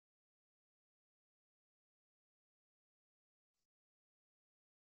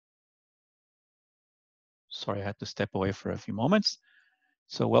Sorry, I had to step away for a few moments.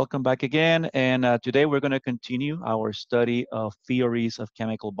 So welcome back again. And today we're going to continue our study of theories of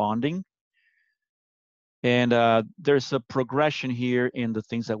chemical bonding. And there's a progression here in the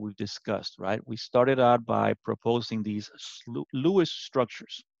things that we've discussed, right? We started out by proposing these Lewis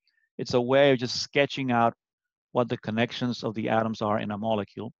structures. It's a way of just sketching out what the connections of the atoms are in a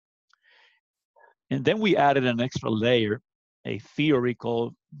molecule. And then we added an extra layer, a theory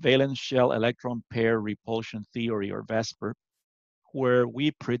called valence shell electron pair repulsion theory, or VSEPR, where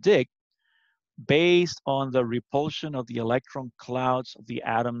we predict, based on the repulsion of the electron clouds of the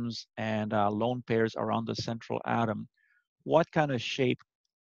atoms and lone pairs around the central atom, what kind of shape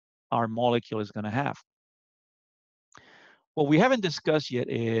our molecule is going to have. What we haven't discussed yet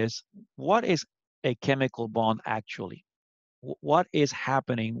is, what is a chemical bond actually? What is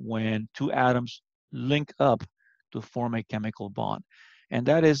happening when two atoms link up to form a chemical bond? And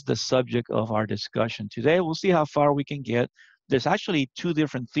that is the subject of our discussion today. We'll see how far we can get. There's actually two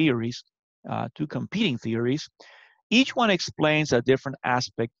different theories, two competing theories. Each one explains a different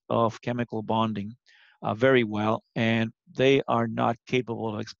aspect of chemical bonding very well, and they are not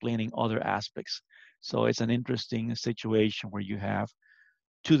capable of explaining other aspects. So it's an interesting situation where you have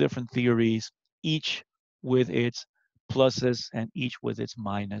two different theories, each with its pluses and each with its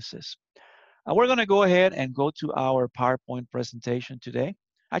minuses. We're going to go ahead and go to our PowerPoint presentation today.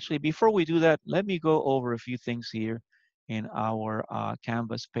 Actually, before we do that, let me go over a few things here in our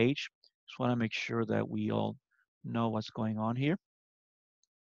Canvas page. Just want to make sure that we all know what's going on here.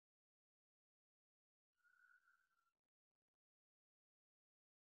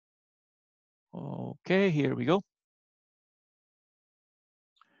 Okay, here we go.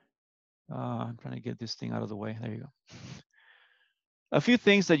 I'm trying to get this thing out of the way. There you go. A few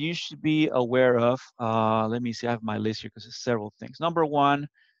things that you should be aware of. Let me see, I have my list here because there's several things. Number one,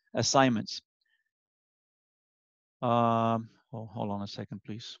 assignments. Hold on a second,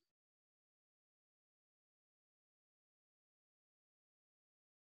 please.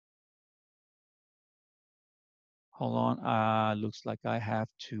 Hold on, looks like I have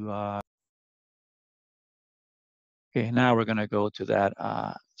to, okay, now we're gonna go to that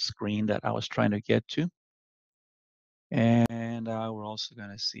screen that I was trying to get to. And we're also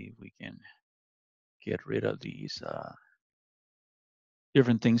gonna see if we can get rid of these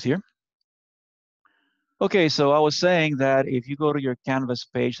different things here. Okay, so I was saying that if you go to your Canvas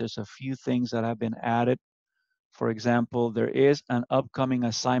page, there's a few things that have been added. For example, there is an upcoming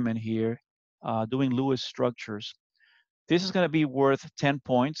assignment here doing Lewis structures. This is going to be worth 10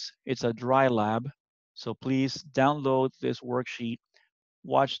 points. It's a dry lab. So please download this worksheet,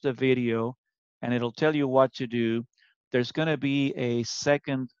 watch the video, and it'll tell you what to do. There's going to be a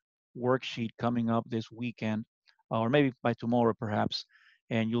second worksheet coming up this weekend, or maybe by tomorrow perhaps,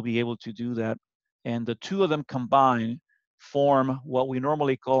 and you'll be able to do that. And the two of them combined form what we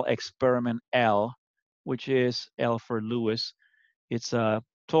normally call experiment L, which is L for Lewis. It's a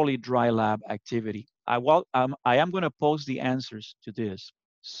totally dry lab activity. I am going to post the answers to this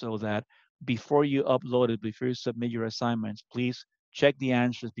so that before you upload it, before you submit your assignments, please check the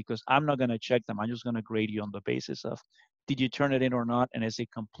answers, because I'm not going to check them. I'm just going to grade you on the basis of, did you turn it in or not, and is it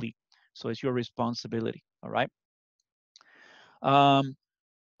complete? So it's your responsibility, all right?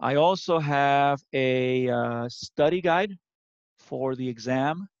 I also have a study guide for the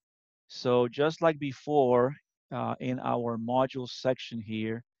exam. So just like before, in our module section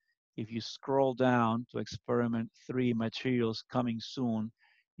here, if you scroll down to experiment 3, materials coming soon,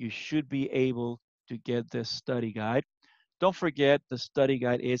 you should be able to get this study guide. Don't forget, the study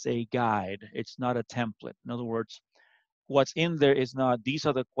guide is a guide. It's not a template. In other words, what's in there is not, these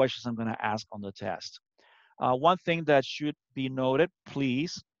are the questions I'm going to ask on the test. One thing that should be noted,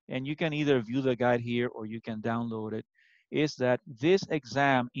 please, and you can either view the guide here or you can download it, is that this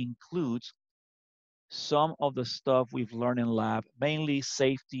exam includes some of the stuff we've learned in lab, mainly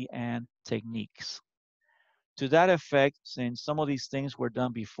safety and techniques. To that effect, since some of these things were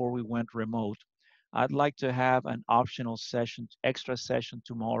done before we went remote, I'd like to have an optional session, extra session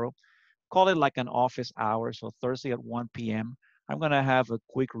tomorrow. Call it like an office hour, so Thursday at 1 p.m. I'm gonna have a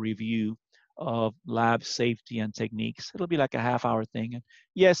quick review of lab safety and techniques. It'll be like a half-hour thing. And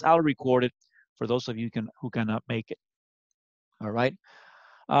yes, I'll record it for those of you who cannot make it. All right.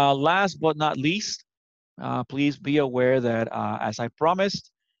 Last but not least, please be aware that as I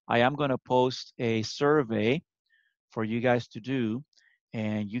promised, I am going to post a survey for you guys to do,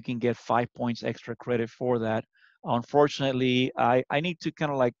 and you can get 5 points extra credit for that. Unfortunately, I need to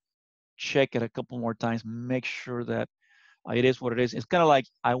kind of like check it a couple more times, make sure that it is what it is. It's kind of like,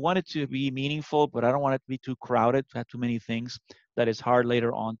 I want it to be meaningful, but I don't want it to be too crowded, to have too many things that is hard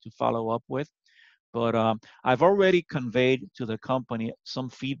later on to follow up with. But I've already conveyed to the company some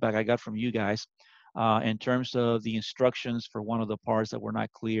feedback I got from you guys in terms of the instructions for one of the parts that were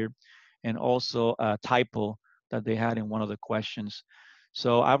not clear, and also a typo that they had in one of the questions.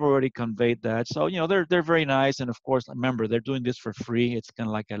 So I've already conveyed that. So they're very nice, and of course, remember they're doing this for free. It's kind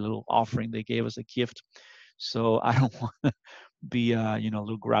of like a little offering. They gave us a gift, so I don't want to be a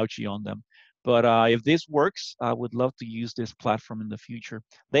little grouchy on them. But if this works, I would love to use this platform in the future.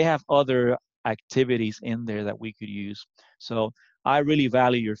 They have other activities in there that we could use. So I really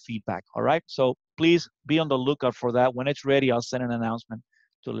value your feedback. All right. So please be on the lookout for that. When it's ready, I'll send an announcement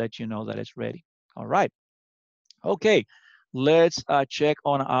to let you know that it's ready. All right. Okay. Let's check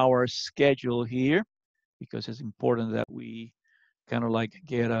on our schedule here, because it's important that we kind of like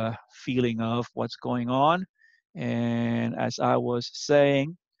get a feeling of what's going on. And as I was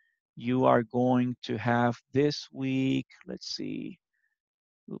saying, you are going to have this week, let's see.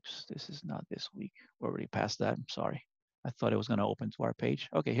 Oops, this is not this week. We're already past that. I'm sorry. I thought it was going to open to our page.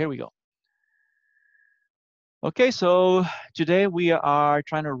 Okay, here we go. Okay, so today we are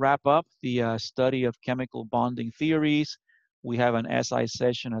trying to wrap up the study of chemical bonding theories. We have an SI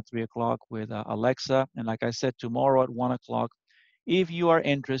session at 3 o'clock with Alexa. And like I said, tomorrow at 1 o'clock, if you are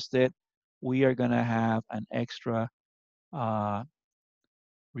interested, we are going to have an extra uh,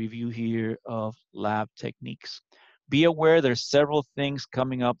 review here of lab techniques. Be aware there's several things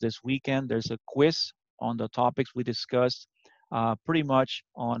coming up this weekend. There's a quiz on the topics we discussed pretty much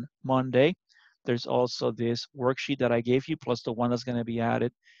on Monday. There's also this worksheet that I gave you, plus the one that's going to be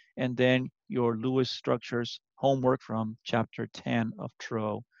added, and then your Lewis structures homework from chapter 10 of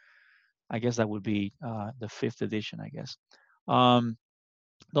TRO. I guess that would be the 5th edition, I guess.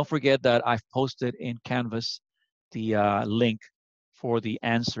 Don't forget that I've posted in Canvas the link for the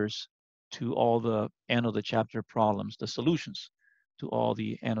answers to all the end of the chapter problems, the solutions to all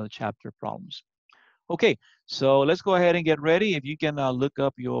the end of the chapter problems. Okay, so let's go ahead and get ready. If you can look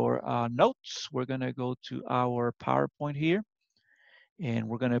up your notes, we're going to go to our PowerPoint here, and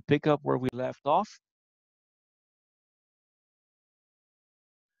we're going to pick up where we left off.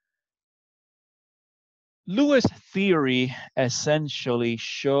 Lewis theory essentially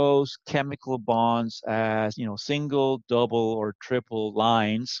shows chemical bonds as, single, double, or triple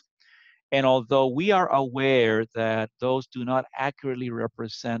lines. And although we are aware that those do not accurately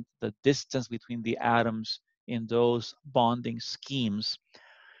represent the distance between the atoms in those bonding schemes,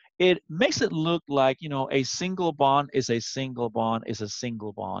 it makes it look like, a single bond is a single bond is a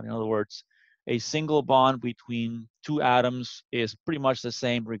single bond. In other words, a single bond between two atoms is pretty much the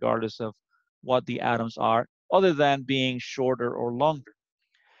same regardless of what the atoms are, other than being shorter or longer.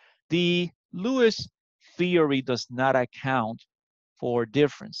 The Lewis theory does not account for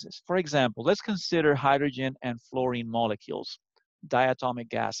differences. For example, let's consider hydrogen and fluorine molecules, diatomic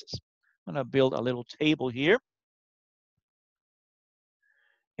gases. I'm going to build a little table here.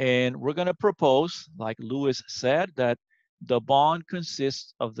 And we're going to propose, like Lewis said, that the bond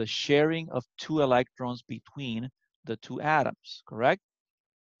consists of the sharing of 2 electrons between the 2 atoms, correct?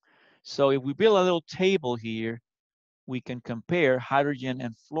 So if we build a little table here, we can compare hydrogen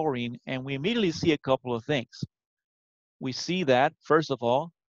and fluorine, and we immediately see a couple of things. We see that, first of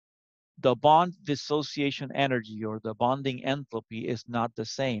all, the bond dissociation energy, or the bonding enthalpy, is not the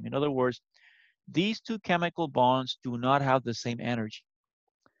same. In other words, these 2 chemical bonds do not have the same energy.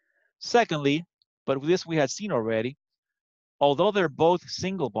 Secondly, but this we had seen already, although they're both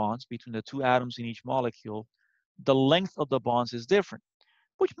single bonds between the 2 atoms in each molecule, the length of the bonds is different,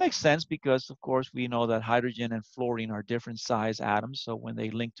 which makes sense because, of course, we know that hydrogen and fluorine are different size atoms. So when they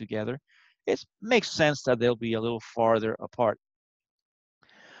link together, it makes sense that they'll be a little farther apart.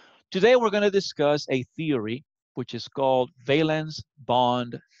 Today, we're going to discuss a theory which is called Valence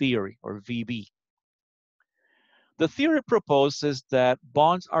Bond Theory, or VB. The theory proposes that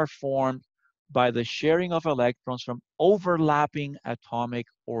bonds are formed by the sharing of electrons from overlapping atomic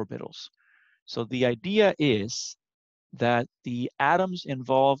orbitals. So the idea is that the atoms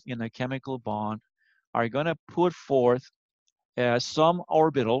involved in a chemical bond are going to put forth some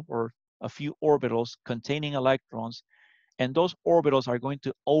orbital, or a few orbitals containing electrons, and those orbitals are going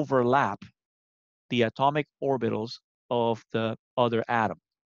to overlap the atomic orbitals of the other atom,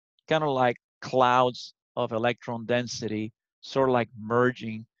 kind of like clouds of electron density, sort of like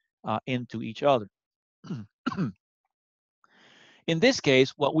merging into each other. In this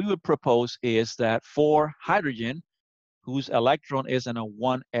case, what we would propose is that for hydrogen, whose electron is in a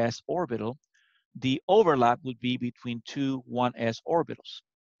 1s orbital, the overlap would be between 2 1s orbitals.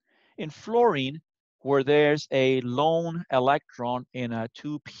 In fluorine, where there's a lone electron in a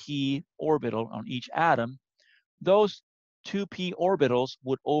 2p orbital on each atom, those 2p orbitals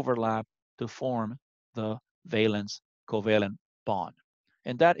would overlap to form the valence covalent bond.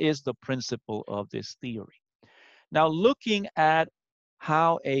 And that is the principle of this theory. Now, looking at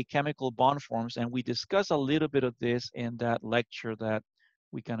how a chemical bond forms, and we discussed a little bit of this in that lecture that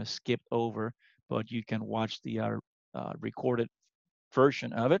we kind of skipped over, but you can watch the recorded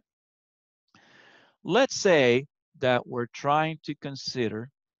version of it. Let's say that we're trying to consider,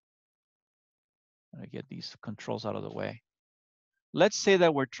 let me get these controls out of the way. Let's say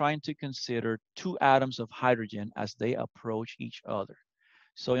that we're trying to consider two atoms of hydrogen as they approach each other.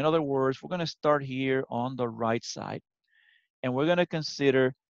 So in other words, we're going to start here on the right side, and we're going to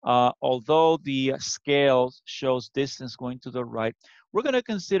consider, although the scale shows distance going to the right, we're going to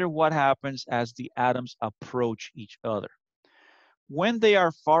consider what happens as the atoms approach each other. When they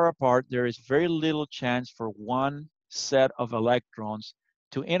are far apart, there is very little chance for one set of electrons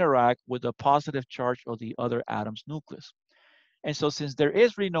to interact with the positive charge of the other atom's nucleus. And so since there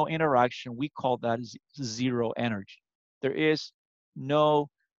is really no interaction, we call that zero energy. There is no,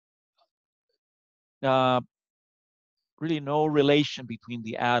 really no relation between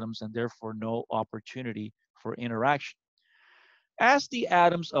the atoms, and therefore no opportunity for interaction. As the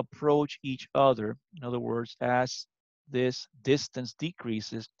atoms approach each other, in other words, as this distance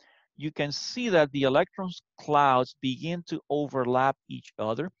decreases, you can see that the electron clouds begin to overlap each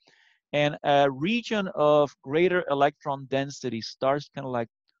other, and a region of greater electron density starts kind of like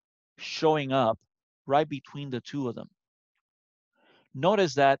showing up right between the two of them.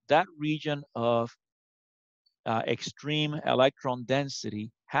 Notice that that region of extreme electron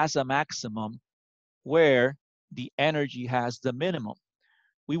density has a maximum where the energy has the minimum.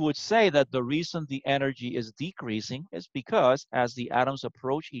 We would say that the reason the energy is decreasing is because as the atoms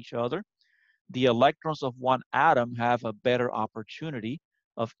approach each other, the electrons of one atom have a better opportunity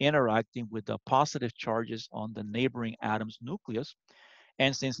of interacting with the positive charges on the neighboring atom's nucleus.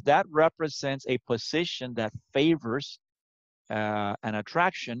 And since that represents a position that favors an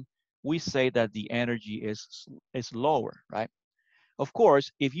attraction, we say that the energy is lower, right? Of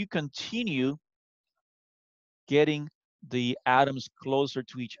course, if you continue getting the atoms closer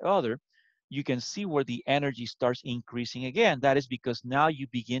to each other, you can see where the energy starts increasing again. That is because now you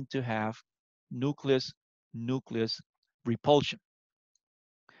begin to have nucleus-nucleus repulsion.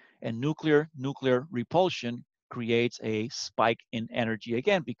 And nuclear repulsion creates a spike in energy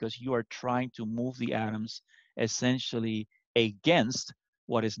again, because you are trying to move the atoms essentially against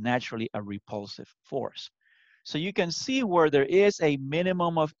what is naturally a repulsive force. So you can see where there is a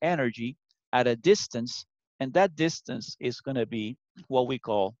minimum of energy at a distance, and that distance is going to be what we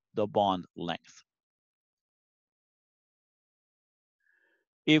call the bond length.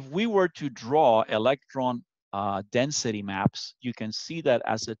 If we were to draw electron density maps, you can see that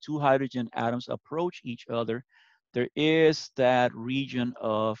as the two hydrogen atoms approach each other, there is that region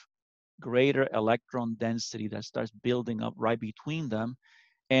of greater electron density that starts building up right between them.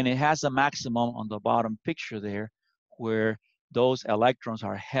 And it has a maximum on the bottom picture there, where those electrons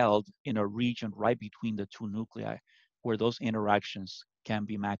are held in a region right between the two nuclei, where those interactions can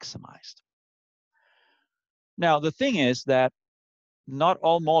be maximized. Now, the thing is that not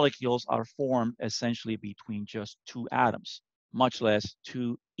all molecules are formed essentially between just two atoms, much less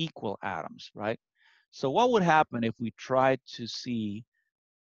two equal atoms, right? So what would happen if we tried to see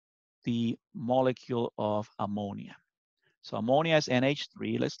the molecule of ammonia? So ammonia is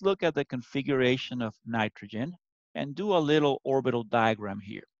NH3. Let's look at the configuration of nitrogen and do a little orbital diagram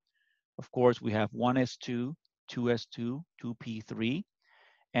here. Of course, we have 1s2, 2s2, 2p3.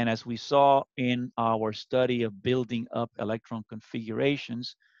 And as we saw in our study of building up electron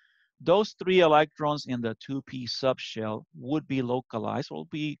configurations, those three electrons in the 2p subshell would be localized, or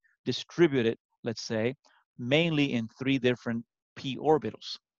be distributed, let's say, mainly in three different p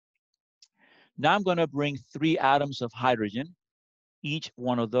orbitals. Now I'm going to bring three atoms of hydrogen, each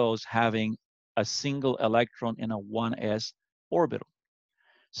one of those having a single electron in a 1s orbital.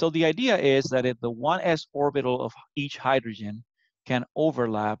 So the idea is that if the 1s orbital of each hydrogen can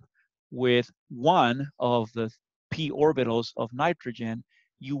overlap with one of the p orbitals of nitrogen,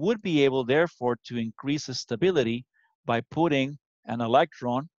 you would be able, therefore, to increase the stability by putting an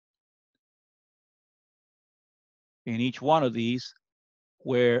electron in each one of these,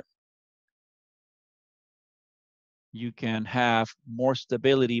 where you can have more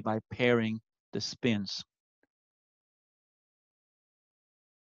stability by pairing the spins.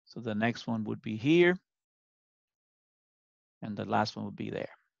 So the next one would be here, and the last one would be there.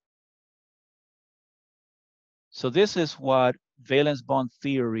 So this is what valence bond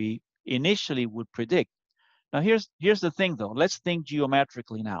theory initially would predict. Now here's the thing though. Let's think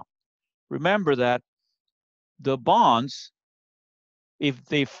geometrically now. Remember that the bonds if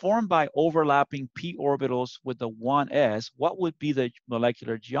they form by overlapping p orbitals with the 1s, what would be the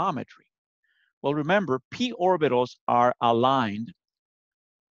molecular geometry? Well, remember, p orbitals are aligned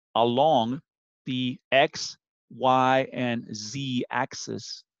along the x, y, and z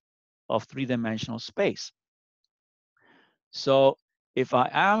axis of three-dimensional space. So if I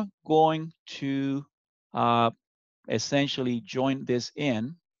am going to essentially join this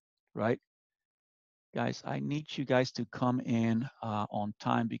in, right? Guys, I need you guys to come in on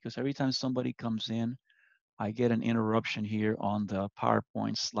time, because every time somebody comes in, I get an interruption here on the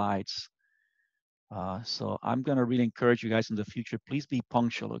PowerPoint slides. So I'm going to really encourage you guys in the future, please be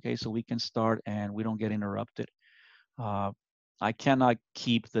punctual, okay? So we can start and we don't get interrupted. I cannot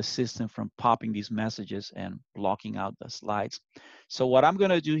keep the system from popping these messages and blocking out the slides. So what I'm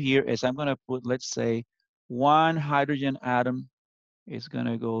going to do here is I'm going to put, let's say, one hydrogen atom is going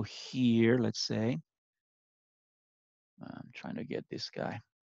to go here, let's say. I'm trying to get this guy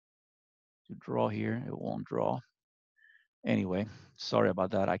to draw here. It won't draw. Anyway, sorry about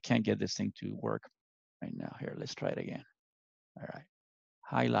that. I can't get this thing to work right now. Here, let's try it again. All right,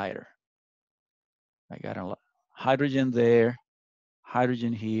 highlighter. I got a hydrogen there,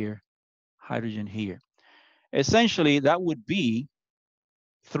 hydrogen here, hydrogen here. Essentially, that would be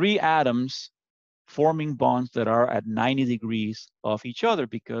 3 atoms forming bonds that are at 90 degrees of each other,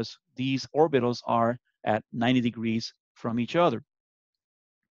 because these orbitals are at 90 degrees from each other.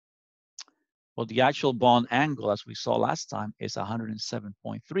 Well, the actual bond angle, as we saw last time, is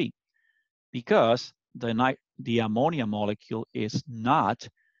 107.3, because the ammonia molecule is not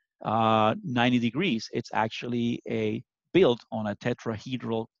 90 degrees. It's actually built on a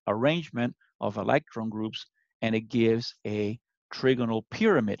tetrahedral arrangement of electron groups, and it gives a trigonal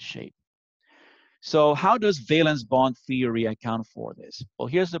pyramid shape. So how does valence bond theory account for this? Well,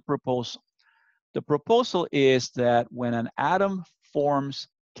 here's the proposal. The proposal is that when an atom forms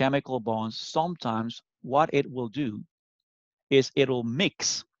chemical bonds, sometimes what it will do is it'll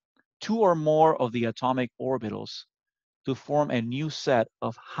mix 2 or more of the atomic orbitals to form a new set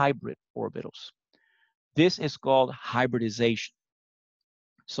of hybrid orbitals. This is called hybridization.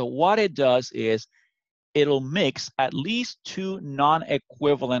 So what it does is it'll mix at least 2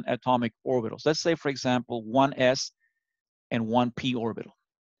 non-equivalent atomic orbitals. Let's say, for example, 1s and 1p orbital.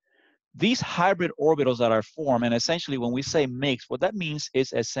 These hybrid orbitals that are formed, and essentially when we say mix, what that means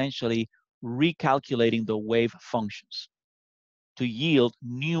is essentially recalculating the wave functions to yield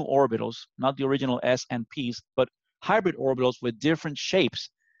new orbitals, not the original s and p's, but hybrid orbitals with different shapes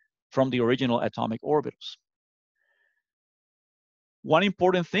from the original atomic orbitals. One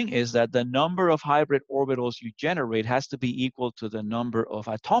important thing is that the number of hybrid orbitals you generate has to be equal to the number of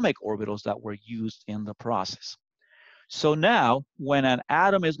atomic orbitals that were used in the process. So now, when an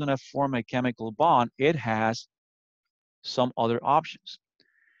atom is going to form a chemical bond, it has some other options.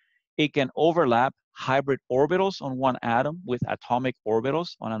 It can overlap hybrid orbitals on one atom with atomic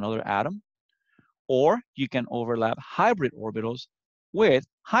orbitals on another atom, or you can overlap hybrid orbitals with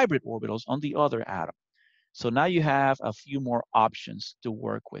hybrid orbitals on the other atom. So now you have a few more options to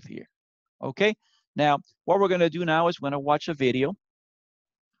work with here. Okay, now what we're going to do now is we're going to watch a video.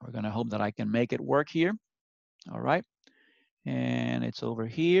 We're going to hope that I can make it work here. All right, and it's over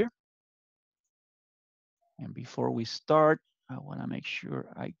here. And before we start, I want to make sure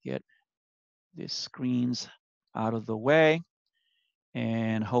I get these screens out of the way,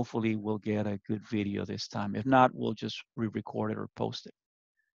 and hopefully we'll get a good video this time. If not, we'll just re-record it or post it.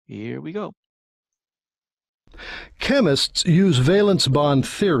 Here we go. Chemists use valence bond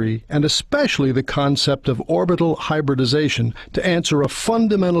theory, and especially the concept of orbital hybridization, to answer a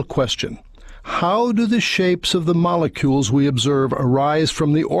fundamental question. How do the shapes of the molecules we observe arise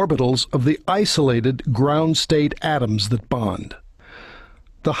from the orbitals of the isolated ground state atoms that bond?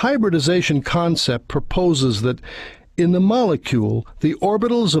 The hybridization concept proposes that in the molecule, the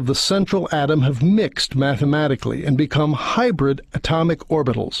orbitals of the central atom have mixed mathematically and become hybrid atomic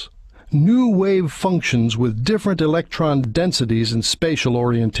orbitals, new wave functions with different electron densities and spatial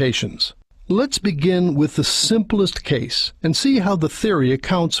orientations. Let's begin with the simplest case and see how the theory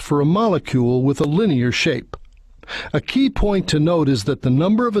accounts for a molecule with a linear shape. A key point to note is that the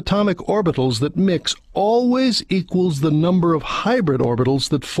number of atomic orbitals that mix always equals the number of hybrid orbitals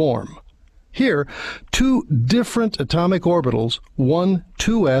that form. Here, 2 different atomic orbitals, one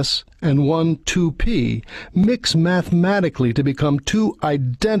 2s and one 2p, mix mathematically to become 2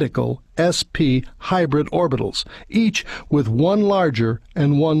 identical sp hybrid orbitals, each with one larger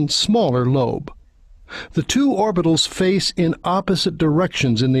and one smaller lobe. The 2 orbitals face in opposite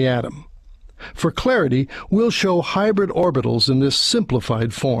directions in the atom. For clarity, we'll show hybrid orbitals in this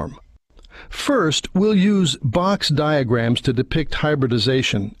simplified form. First, we'll use box diagrams to depict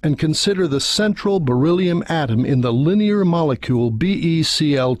hybridization and consider the central beryllium atom in the linear molecule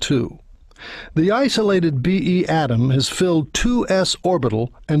BeCl2. The isolated Be atom has filled 2s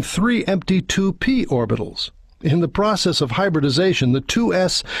orbital and 3 empty 2p orbitals. In the process of hybridization, the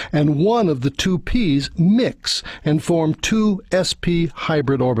 2s and one of the 2p's mix and form 2 sp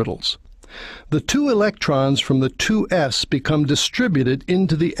hybrid orbitals. The 2 electrons from the 2s become distributed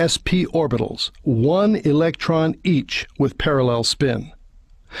into the sp orbitals, 1 electron each with parallel spin.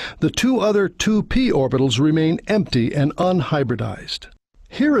 The 2 other 2p orbitals remain empty and unhybridized.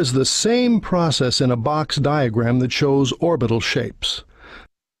 Here is the same process in a box diagram that shows orbital shapes.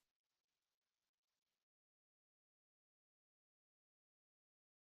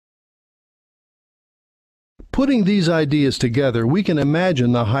 Putting these ideas together, we can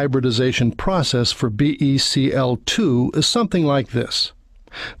imagine the hybridization process for BeCl2 as something like this.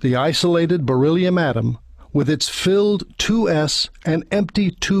 The isolated beryllium atom, with its filled 2s and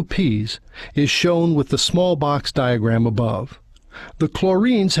empty 2p's, is shown with the small box diagram above. The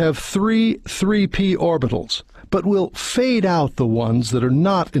chlorines have 3 3p orbitals, but will fade out the ones that are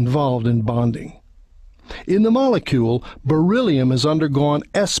not involved in bonding. In the molecule, beryllium has undergone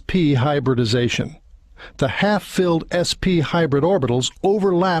sp hybridization. The half-filled sp hybrid orbitals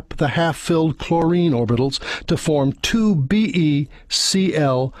overlap the half-filled chlorine orbitals to form 2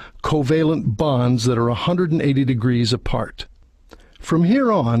 BeCl covalent bonds that are 180 degrees apart. From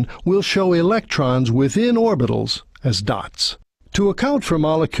here on, we'll show electrons within orbitals as dots. To account for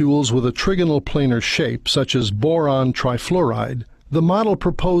molecules with a trigonal planar shape, such as boron trifluoride, the model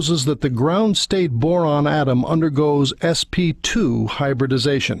proposes that the ground state boron atom undergoes sp2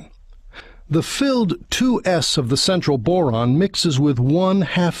 hybridization. The filled 2s of the central boron mixes with 1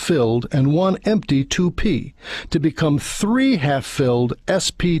 half-filled and 1 empty 2p to become 3 half-filled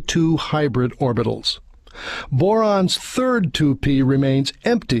sp2 hybrid orbitals. Boron's third 2p remains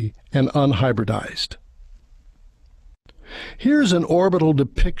empty and unhybridized. Here's an orbital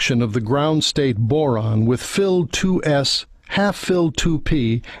depiction of the ground state boron with filled 2s, half-filled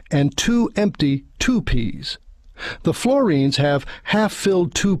 2p, and 2 empty 2p's. The fluorines have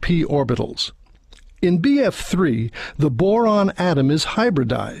half-filled 2p orbitals. In BF3, the boron atom is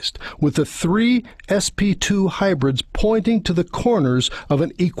hybridized, with the 3 sp2 hybrids pointing to the corners of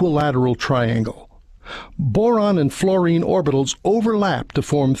an equilateral triangle. Boron and fluorine orbitals overlap to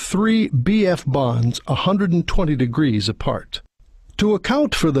form 3 BF bonds 120 degrees apart. To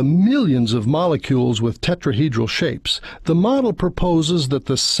account for the millions of molecules with tetrahedral shapes, the model proposes that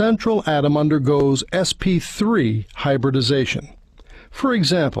the central atom undergoes sp3 hybridization. For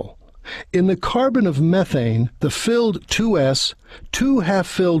example, in the carbon of methane, the filled 2s, 2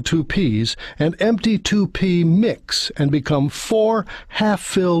 half-filled 2p's, and empty 2p mix and become 4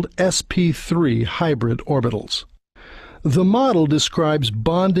 half-filled sp3 hybrid orbitals. The model describes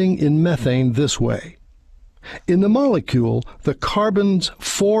bonding in methane this way. In the molecule, the carbon's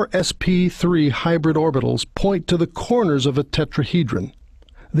 4 sp3 hybrid orbitals point to the corners of a tetrahedron.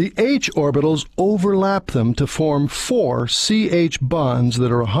 The H orbitals overlap them to form 4 CH bonds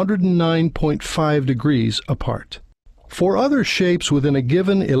that are 109.5 degrees apart. For other shapes within a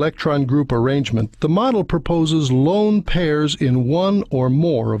given electron group arrangement, the model proposes lone pairs in one or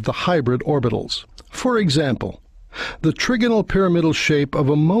more of the hybrid orbitals. For example, the trigonal pyramidal shape of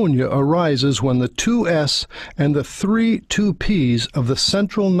ammonia arises when the 2s and the 3 2p's of the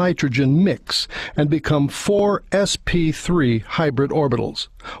central nitrogen mix and become 4 sp3 hybrid orbitals,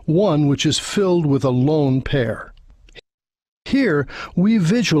 one which is filled with a lone pair. Here we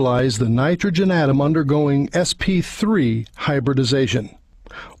visualize the nitrogen atom undergoing sp3 hybridization.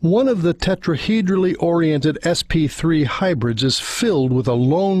 One of the tetrahedrally oriented sp3 hybrids is filled with a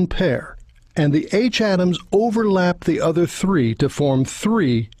lone pair, and the H atoms overlap the other 3 to form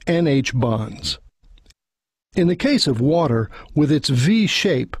 3 NH bonds. In the case of water, with its V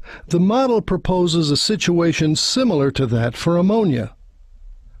shape, the model proposes a situation similar to that for ammonia.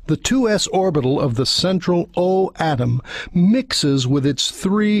 The 2s orbital of the central O atom mixes with its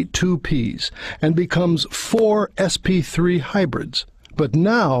 3 2p's and becomes 4 sp3 hybrids, but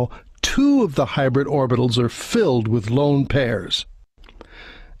now 2 of the hybrid orbitals are filled with lone pairs.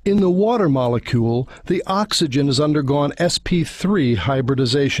 In the water molecule, the oxygen has undergone sp3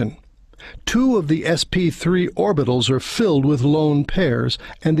 hybridization. 2 of the sp3 orbitals are filled with lone pairs,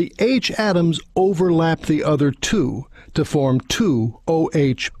 and the H atoms overlap the other 2 to form 2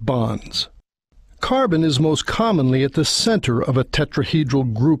 OH bonds. Carbon is most commonly at the center of a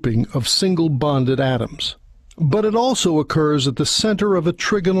tetrahedral grouping of single bonded atoms. But it also occurs at the center of a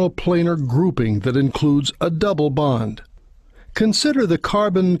trigonal planar grouping that includes a double bond. Consider the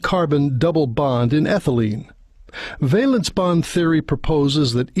carbon-carbon double bond in ethylene. Valence bond theory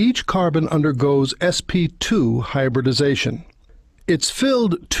proposes that each carbon undergoes sp2 hybridization. Its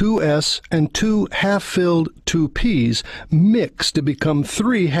filled 2s and two half-filled 2p's mix to become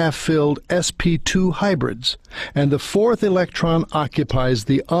three half-filled sp2 hybrids, and the fourth electron occupies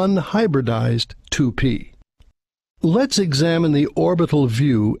the unhybridized 2p. Let's examine the orbital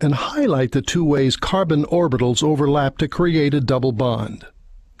view and highlight the two ways carbon orbitals overlap to create a double bond.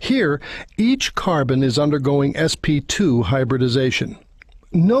 Here, each carbon is undergoing sp2 hybridization.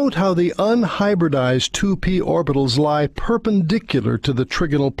 Note how the unhybridized 2p orbitals lie perpendicular to the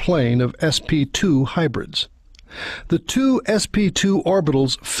trigonal plane of sp2 hybrids. The two sp2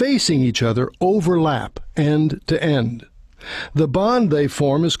 orbitals facing each other overlap end to end. The bond they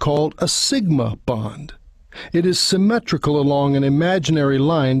form is called a sigma bond. It is symmetrical along an imaginary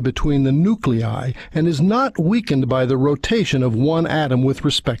line between the nuclei and is not weakened by the rotation of one atom with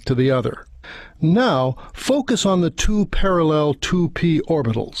respect to the other. Now, focus on the two parallel 2p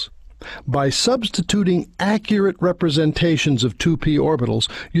orbitals. By substituting accurate representations of 2p orbitals,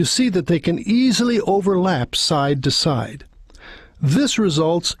 you see that they can easily overlap side to side. This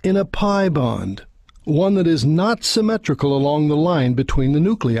results in a pi bond, one that is not symmetrical along the line between the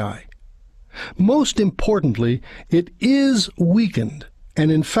nuclei. Most importantly, it is weakened, and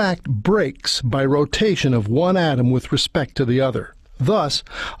in fact breaks by rotation of one atom with respect to the other. Thus,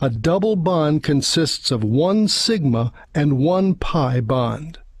 a double bond consists of one sigma and one pi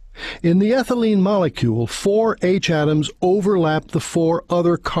bond. In the ethylene molecule, 4 H atoms overlap the 4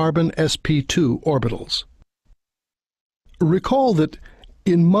 other carbon sp2 orbitals. Recall that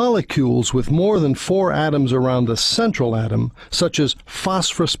in molecules with more than 4 atoms around the central atom, such as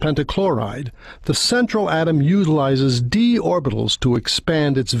phosphorus pentachloride, the central atom utilizes d orbitals to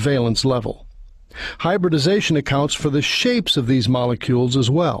expand its valence level. Hybridization accounts for the shapes of these molecules as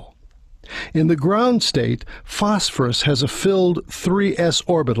well. In the ground state, phosphorus has a filled 3s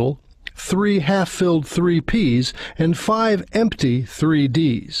orbital, 3 half-filled 3p's, and 5 empty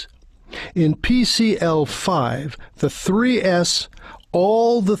 3d's. In PCl5, the 3s,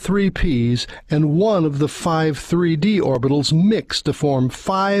 all the 3p's, and one of the 5 3d orbitals mix to form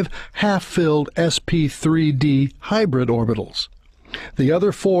 5 half-filled sp3d hybrid orbitals. The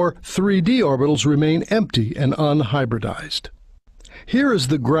other 4 3d orbitals remain empty and unhybridized. Here is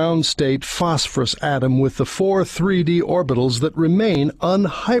the ground state phosphorus atom with the 4 3d orbitals that remain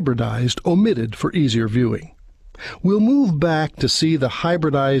unhybridized omitted for easier viewing. We'll move back to see the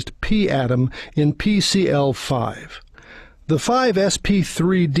hybridized p atom in PCl5. The 5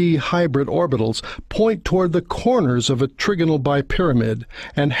 sp3d hybrid orbitals point toward the corners of a trigonal bipyramid,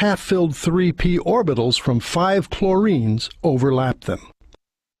 and half-filled 3p orbitals from 5 chlorines overlap them.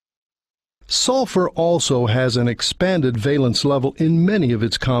 Sulfur also has an expanded valence level in many of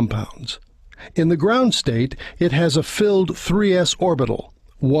its compounds. In the ground state, it has a filled 3s orbital,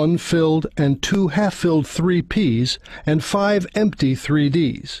 1 filled and 2 half-filled 3p's, and 5 empty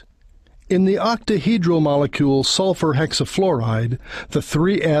 3d's. In the octahedral molecule sulfur hexafluoride, the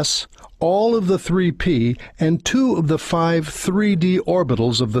 3s, all of the 3p, and 2 of the 5 3d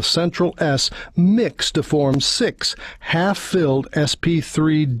orbitals of the central s mix to form 6 half-filled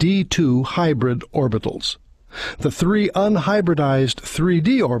sp3d2 hybrid orbitals. The 3 unhybridized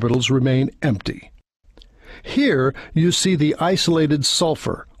 3d orbitals remain empty. Here you see the isolated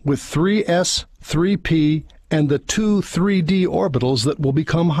sulfur with 3s, 3p, and the 2 3d orbitals that will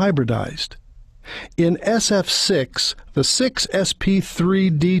become hybridized. In SF6, the 6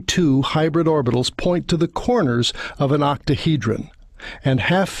 sp3d2 hybrid orbitals point to the corners of an octahedron, and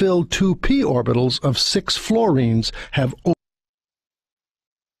half-filled 2p orbitals of 6 fluorines have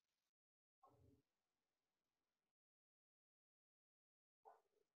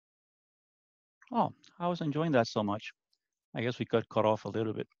Oh, I was enjoying that so much. I guess we got cut off a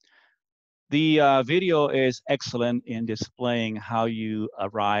little bit. The video is excellent in displaying how you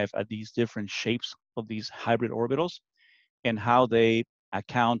arrive at these different shapes of these hybrid orbitals and how they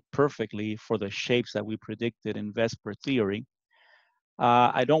account perfectly for the shapes that we predicted in VSEPR theory.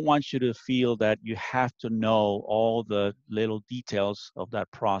 I don't want you to feel that you have to know all the little details of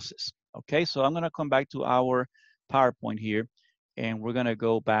that process. Okay, so I'm going to come back to our PowerPoint here, and we're going to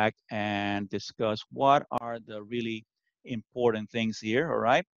go back and discuss what are the really important things here, all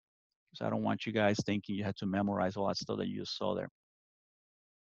right? Because I don't want you guys thinking you had to memorize all that stuff that you just saw there.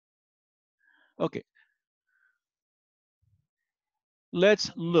 Okay.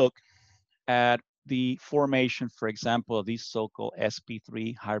 Let's look at the formation, for example, of these so-called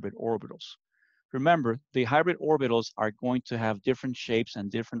sp3 hybrid orbitals. Remember, the hybrid orbitals are going to have different shapes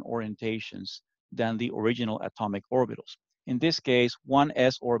and different orientations than the original atomic orbitals. In this case, one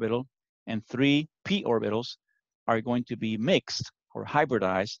s orbital and three p orbitals are going to be mixed or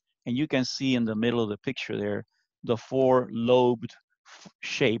hybridized. And you can see in the middle of the picture there, the four lobed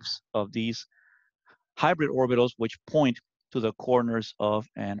shapes of these hybrid orbitals, which point to the corners of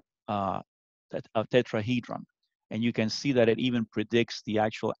a tetrahedron. And you can see that it even predicts the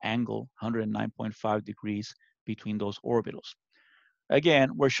actual angle, 109.5 degrees between those orbitals.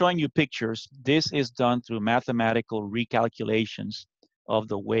 Again, we're showing you pictures. This is done through mathematical recalculations of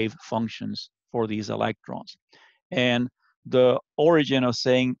the wave functions for these electrons. And the origin of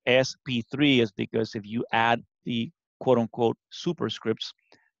saying sp3 is because if you add the quote unquote superscripts,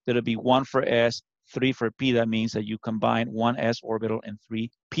 that'll be 1 for s, 3 for p. That means that you combine one s orbital and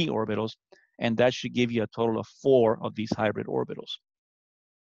three p orbitals, and that should give you a total of 4 of these hybrid orbitals.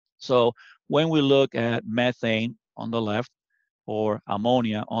 So when we look at methane on the left or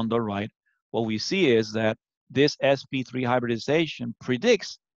ammonia on the right, what we see is that this sp3 hybridization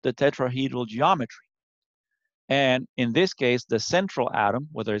predicts the tetrahedral geometry. And in this case, the central atom,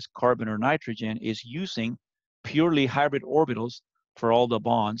 whether it's carbon or nitrogen, is using purely hybrid orbitals for all the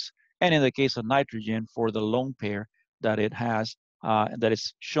bonds. And in the case of nitrogen, for the lone pair that it has, that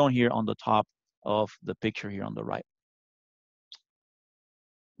is shown here on the top of the picture here on the right.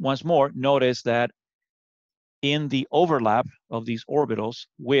 Once more, notice that in the overlap of these orbitals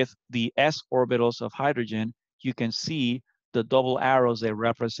with the s orbitals of hydrogen, you can see the double arrows there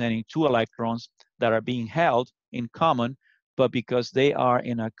representing 2 electrons that are being held in common, but because they are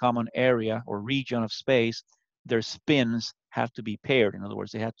in a common area or region of space, their spins have to be paired. In other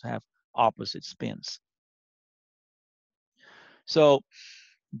words, they have to have opposite spins. So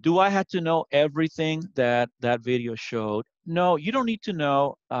do I have to know everything that that video showed? No, you don't need to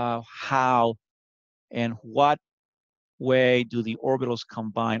know how and what way do the orbitals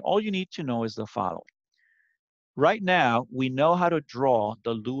combine. All you need to know is the following. Right now, we know how to draw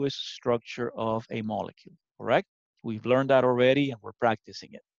the Lewis structure of a molecule, correct? We've learned that already and we're practicing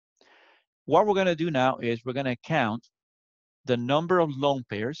it. What we're going to do now is we're going to count the number of lone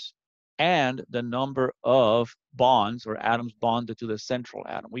pairs and the number of bonds or atoms bonded to the central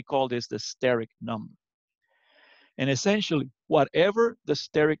atom. We call this the steric number. And essentially, whatever the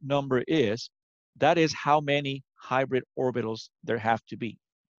steric number is, that is how many hybrid orbitals there have to be.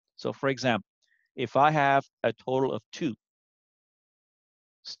 So for example, if I have a total of 2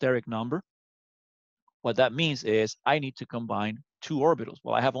 steric number, what that means is I need to combine 2 orbitals.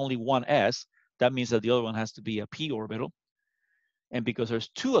 Well, I have only one s. That means that the other one has to be a p orbital. And because there's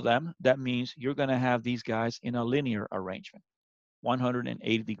 2 of them, that means you're going to have these guys in a linear arrangement,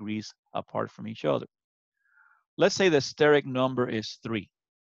 180 degrees apart from each other. Let's say the steric number is 3,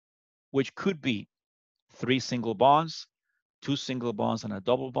 which could be 3 single bonds, 2 single bonds and a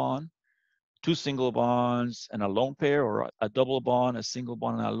double bond, 2 single bonds and a lone pair, or a double bond, a single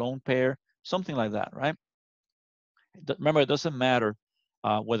bond and a lone pair, something like that, right? Remember, it doesn't matter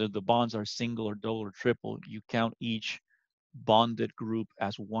whether the bonds are single or double or triple. You count each bonded group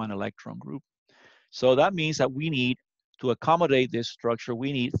as one electron group. So that means that we need, to accommodate this structure,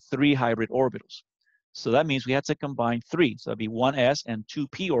 we need 3 hybrid orbitals. So that means we have to combine 3. So that'd be 1s and 2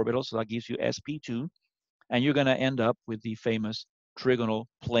 p orbitals. So that gives you sp2. And you're going to end up with the famous trigonal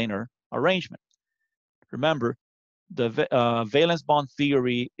planar arrangement. Remember, the valence bond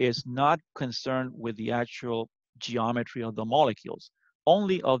theory is not concerned with the actual geometry of the molecules,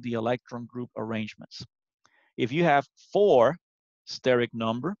 only of the electron group arrangements. If you have 4 steric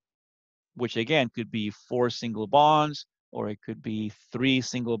number, which again could be 4 single bonds, or it could be 3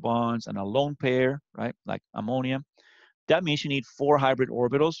 single bonds and a lone pair, right, like ammonia, that means you need 4 hybrid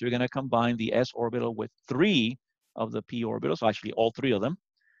orbitals. You're going to combine the s orbital with 3 of the p orbitals, actually all 3 of them,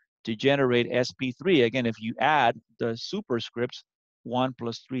 to generate sp3. Again, if you add the superscripts, 1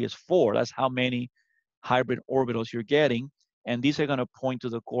 plus 3 is 4. That's how many hybrid orbitals you're getting. And these are going to point to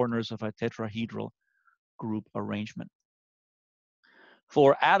the corners of a tetrahedral group arrangement.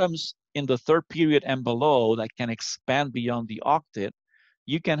 For atoms in the 3rd period and below that can expand beyond the octet,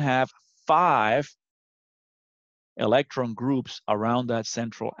 you can have 5 electron groups around that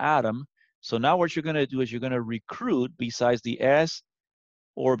central atom. So now what you're going to do is you're going to recruit, besides the s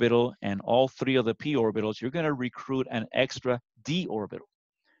orbital and all 3 of the p orbitals, you're going to recruit an extra d orbital.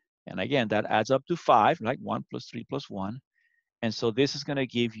 And again, that adds up to 5, right? 1 plus 3 plus 1. And so this is going to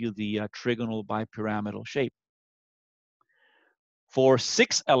give you the trigonal bipyramidal shape. For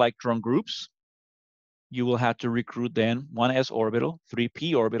 6 electron groups, you will have to recruit then 1 s orbital, 3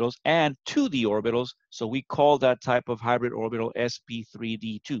 p orbitals, and 2 d orbitals. So we call that type of hybrid orbital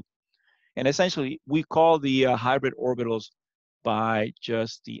sp3d2. And essentially, we call the hybrid orbitals by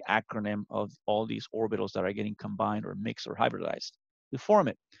just the acronym of all these orbitals that are getting combined or mixed or hybridized to form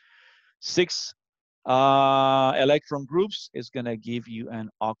it. 6 electron groups is going to give you an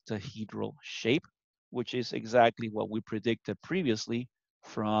octahedral shape, which is exactly what we predicted previously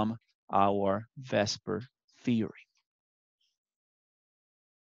from our VSEPR theory.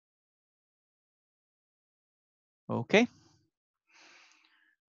 Okay.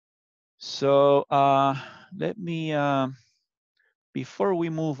 So let me, before we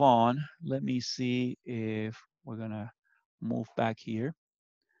move on, let me see if we're going to move back here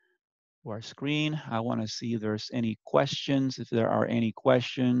to our screen. I want to see if there's any questions. If there are any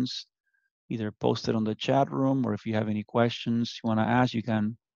questions, either post it on the chat room, or if you have any questions you want to ask, you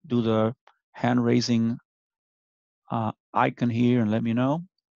can do the hand raising icon here and let me know.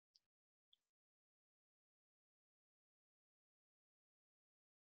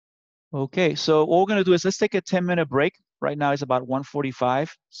 Okay, so what we're going to do is let's take a 10-minute break. Right now it's about 1:45,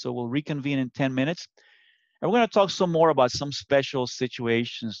 so we'll reconvene in 10 minutes. And we're going to talk some more about some special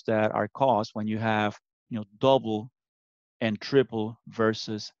situations that are caused when you have, double and triple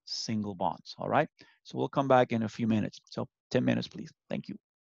versus single bonds. All right, so we'll come back in a few minutes. So 10 minutes, please. Thank you.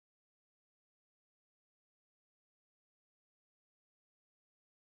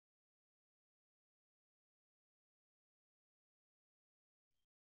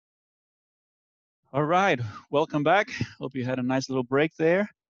 All right, welcome back. Hope you had a nice little break there.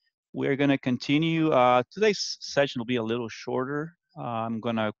 We're going to continue. Today's session will be a little shorter. I'm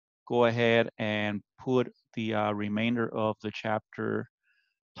going to go ahead and put the remainder of the chapter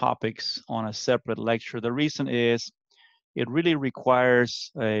topics on a separate lecture. The reason is it really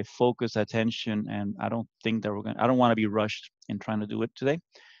requires a focused attention, and I don't think that I don't want to be rushed in trying to do it today.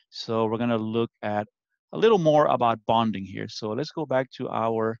 So we're going to look at a little more about bonding here. So let's go back to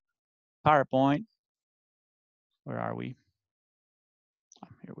our PowerPoint. Where are we?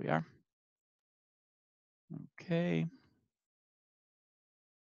 Here we are. Okay.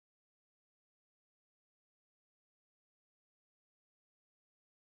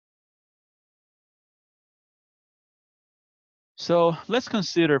 So let's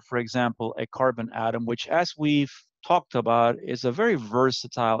consider, for example, a carbon atom, which, as we've talked about, is a very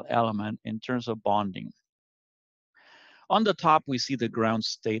versatile element in terms of bonding. On the top, we see the ground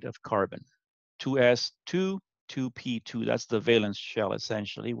state of carbon, 2s2, 2p2. That's the valence shell,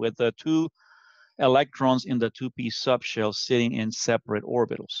 essentially, with the 2 electrons in the 2p subshell sitting in separate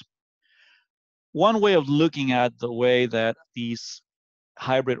orbitals. One way of looking at the way that these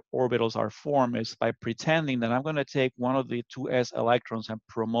hybrid orbitals are formed is by pretending that I'm going to take one of the 2s electrons and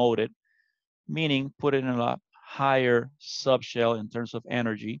promote it, meaning put it in a higher subshell in terms of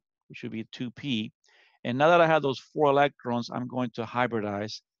energy, which would be 2p. And now that I have those 4 electrons, I'm going to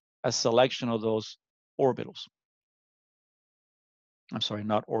hybridize a selection of those orbitals. I'm sorry,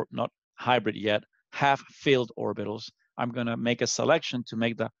 not hybrid yet, half-filled orbitals. I'm going to make a selection to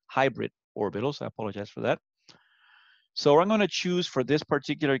make the hybrid orbitals. I apologize for that. So I'm going to choose, for this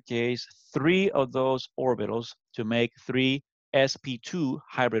particular case, 3 of those orbitals to make 3 sp2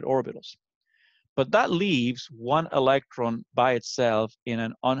 hybrid orbitals. But that leaves 1 electron by itself in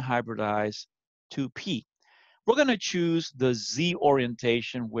an unhybridized 2p. We're going to choose the Z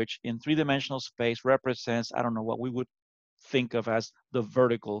orientation, which in 3-dimensional space represents, I don't know, what we would think of as the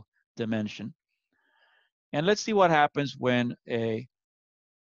vertical dimension. And let's see what happens when an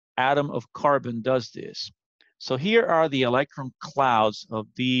atom of carbon does this. So here are the electron clouds of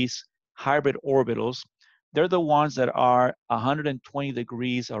these hybrid orbitals. They're the ones that are 120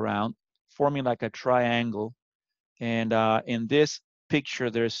 degrees around, forming like a triangle. And in this picture,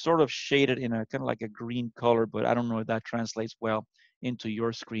 they're sort of shaded in a kind of like a green color, but I don't know if that translates well into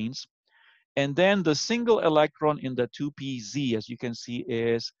your screens. And then the single electron in the 2pz, as you can see,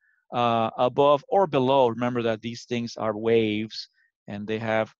 is above or below. Remember that these things are waves, and they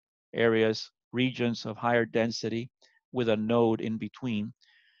have areas, regions of higher density with a node in between.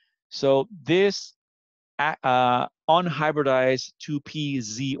 So this unhybridized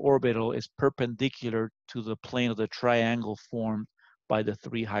 2pz orbital is perpendicular to the plane of the triangle formed by the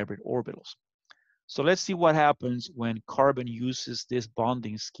 3 hybrid orbitals. So let's see what happens when carbon uses this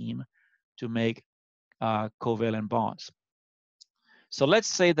bonding scheme to make covalent bonds. So let's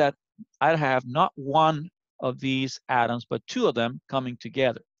say that I have not one of these atoms, but 2 of them coming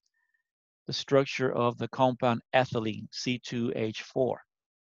together. The structure of the compound ethylene, C2H4.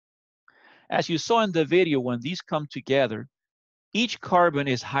 As you saw in the video, when these come together, each carbon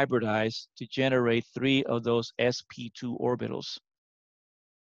is hybridized to generate 3 of those sp2 orbitals.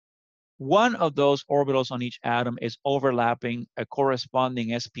 One of those orbitals on each atom is overlapping a corresponding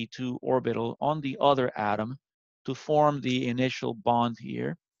sp2 orbital on the other atom, to form the initial bond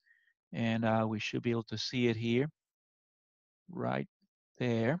here. And we should be able to see it here, right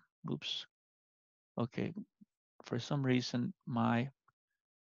there. Oops. Okay. For some reason, my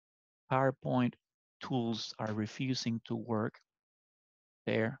PowerPoint tools are refusing to work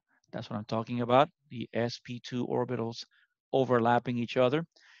there. That's what I'm talking about, the sp2 orbitals overlapping each other.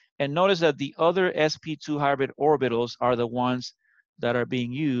 And notice that the other sp2 hybrid orbitals are the ones that are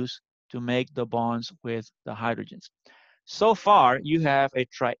being used to make the bonds with the hydrogens. So far, you have a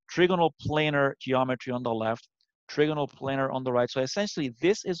trigonal planar geometry on the left, trigonal planar on the right. So essentially,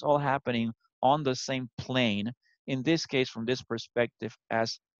 this is all happening on the same plane, in this case, from this perspective,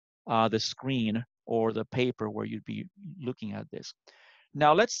 as the screen or the paper where you'd be looking at this.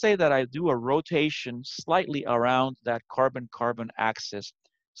 Now, let's say that I do a rotation slightly around that carbon-carbon axis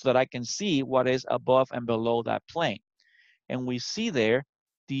so that I can see what is above and below that plane. And we see there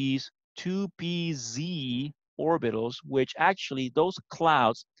these 2pz orbitals, which actually those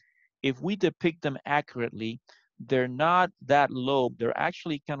clouds, if we depict them accurately, they're not that low. They're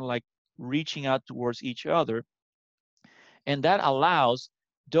actually kind of like reaching out towards each other. And that allows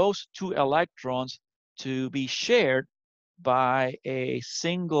those two electrons to be shared by a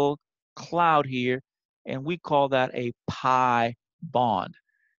single cloud here, and we call that a pi bond.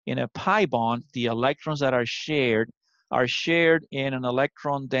 In a pi bond, the electrons that are shared in an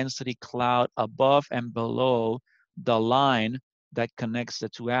electron density cloud above and below the line that connects the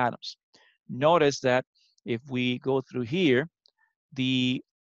two atoms. Notice that if we go through here, the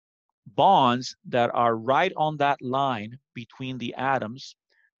bonds that are right on that line between the atoms,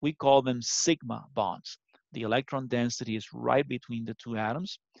 we call them sigma bonds. The electron density is right between the two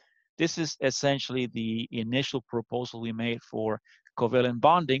atoms. This is essentially the initial proposal we made for covalent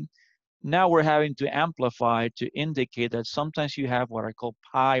bonding. Now we're having to amplify to indicate that sometimes you have what are called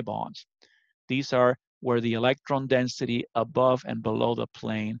pi bonds. These are where the electron density above and below the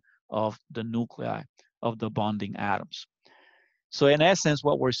plane of the nuclei of the bonding atoms. So in essence,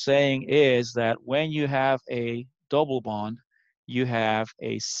 what we're saying is that when you have a double bond, you have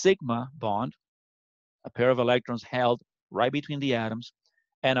a sigma bond, a pair of electrons held right between the atoms,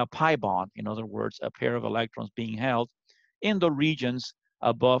 and a pi bond, in other words, a pair of electrons being held in the regions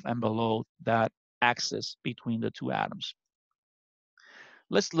above and below that axis between the two atoms.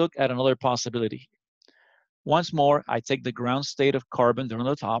 Let's look at another possibility. Once more, I take the ground state of carbon there on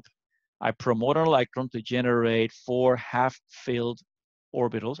the top. I promote an electron to generate 4 half-filled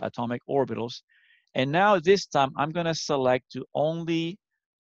orbitals, atomic orbitals. And now this time, I'm going to select to only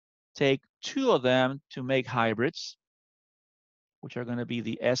take 2 of them to make hybrids, which are going to be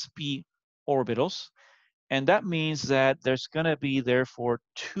the sp orbitals. And that means that there's going to be, therefore,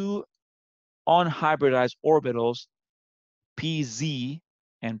 2 unhybridized orbitals, pz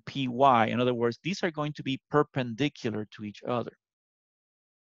and py. In other words, these are going to be perpendicular to each other.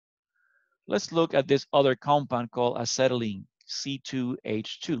 Let's look at this other compound called acetylene,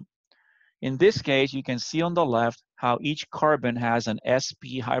 C2H2. In this case, you can see on the left how each carbon has an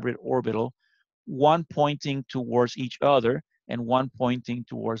sp hybrid orbital, one pointing towards each other and one pointing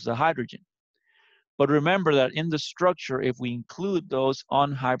towards the hydrogen. But remember that in the structure, if we include those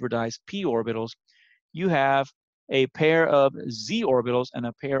unhybridized p orbitals, you have a pair of z orbitals and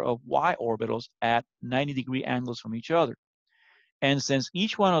a pair of y orbitals at 90-degree angles from each other. And since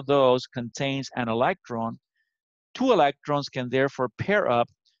each one of those contains an electron, 2 electrons can therefore pair up,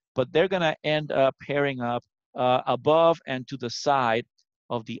 but they're going to end up pairing up above and to the side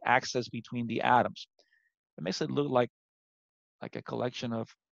of the axis between the atoms. It makes it look like a collection of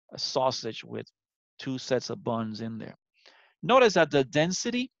a sausage with 2 sets of buns in there. Notice that the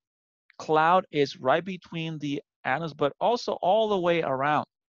density cloud is right between the atoms, but also all the way around,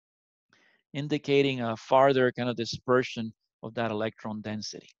 indicating a farther kind of dispersion of that electron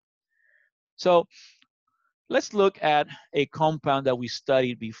density. So let's look at a compound that we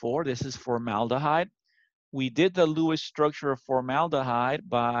studied before. This is formaldehyde. We did the Lewis structure of formaldehyde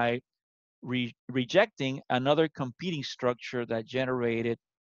by rejecting another competing structure that generated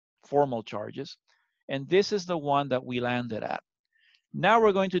formal charges. And this is the one that we landed at. Now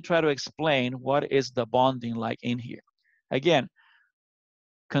we're going to try to explain what is the bonding like in here. Again,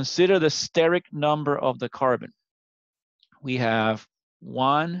 consider the steric number of the carbon. We have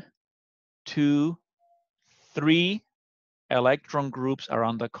 1, 2, 3 electron groups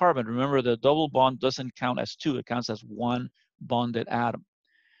around the carbon. Remember, the double bond doesn't count as 2, it counts as 1 bonded atom.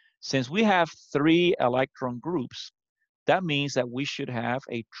 Since we have 3 electron groups, that means that we should have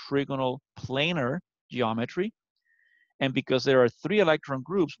a trigonal planar geometry. And because there are 3 electron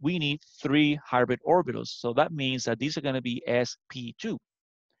groups, we need 3 hybrid orbitals. So that means that these are going to be sp2.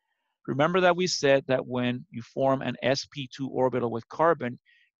 Remember that we said that when you form an sp2 orbital with carbon,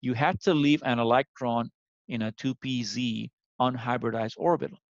 you had to leave an electron in a 2pz unhybridized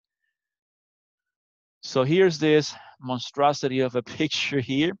orbital. So here's this monstrosity of a picture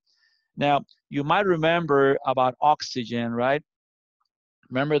here. Now, you might remember about oxygen, right?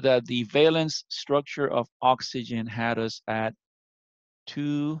 Remember that the valence structure of oxygen had us at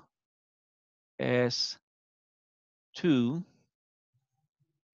 2s2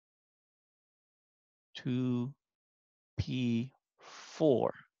 2p4,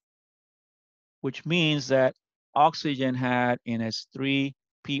 which means that oxygen had in its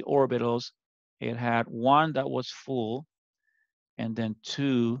 3p orbitals, it had one that was full and then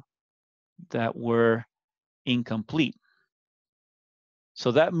two that were incomplete.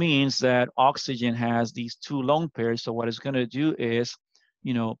 So that means that oxygen has these two lone pairs. So what it's going to do is,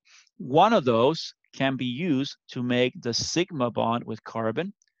 one of those can be used to make the sigma bond with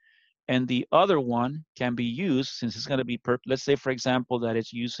carbon. And the other one can be used, since it's going to be, let's say, for example, that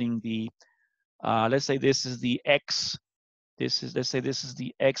it's using the, let's say this is the X, let's say this is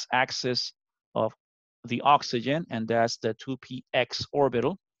the X axis of the oxygen, and that's the 2px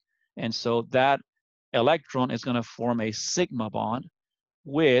orbital. And so that electron is going to form a sigma bond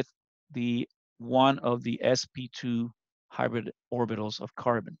with the one of the sp2 hybrid orbitals of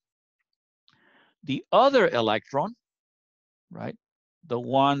carbon. The other electron, right, the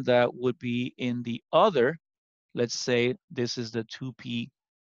one that would be in the other, let's say this is the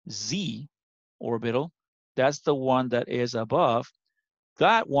 2pz orbital, that's the one that is above,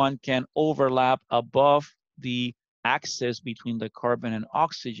 that one can overlap above the axis between the carbon and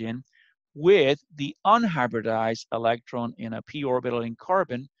oxygen with the unhybridized electron in a p orbital in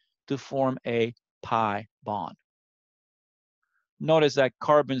carbon to form a pi bond. Notice that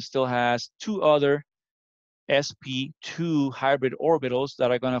carbon still has two other sp2 hybrid orbitals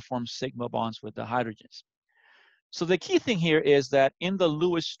that are going to form sigma bonds with the hydrogens. So the key thing here is that in the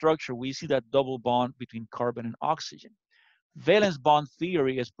Lewis structure, we see that double bond between carbon and oxygen. Valence bond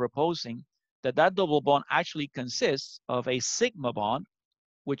theory is proposing that that double bond actually consists of a sigma bond,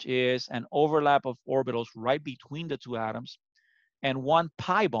 which is an overlap of orbitals right between the two atoms, and one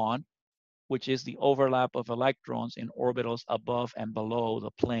pi bond, which is the overlap of electrons in orbitals above and below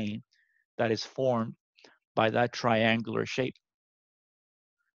the plane that is formed by that triangular shape.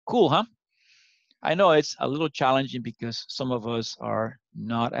 Cool, huh? I know it's a little challenging because some of us are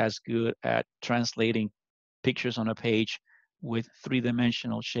not as good at translating pictures on a page with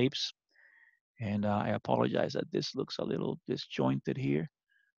three-dimensional shapes. And I apologize that this looks a little disjointed here.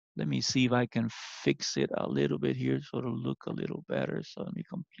 Let me see if I can fix it a little bit here so it'll look a little better. So let me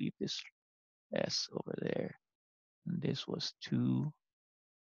complete this S over there. And this was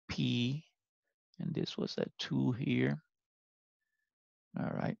 2P, and this was a 2 here.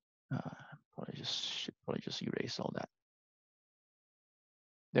 All right. Should probably just erase all that.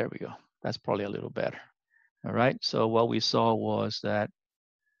 There we go. That's probably a little better. All right. So what we saw was that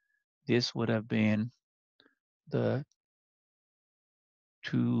this would have been the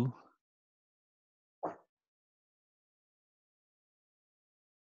 2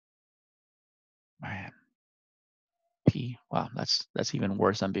 P. Wow, that's even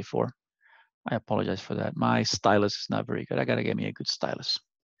worse than before. I apologize for that. My stylus is not very good. I gotta get me a good stylus.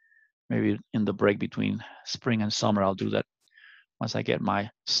 Maybe in the break between spring and summer, I'll do that once I get my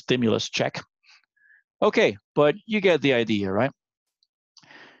stimulus check. Okay, but you get the idea, right?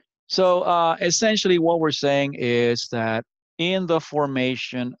 So essentially what we're saying is that in the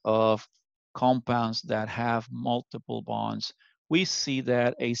formation of compounds that have multiple bonds, we see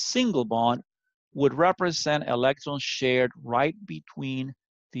that a single bond would represent electrons shared right between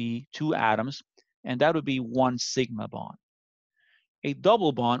the two atoms, and that would be one sigma bond. A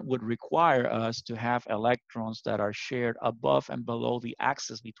double bond would require us to have electrons that are shared above and below the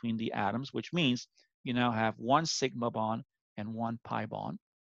axis between the atoms, which means you now have one sigma bond and one pi bond.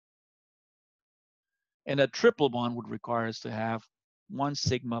 And a triple bond would require us to have one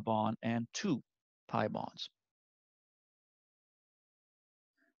sigma bond and two pi bonds.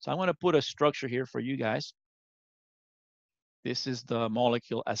 So I'm going to put a structure here for you guys. This is the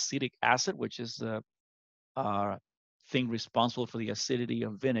molecule acetic acid, which is the thing responsible for the acidity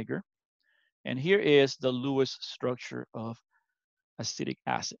of vinegar. And here is the Lewis structure of acetic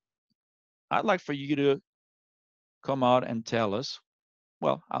acid. I'd like for you to come out and tell us,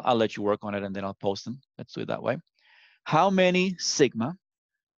 well, I'll let you work on it and then I'll post them. Let's do it that way. How many sigma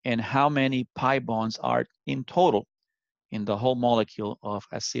and how many pi bonds are in total in the whole molecule of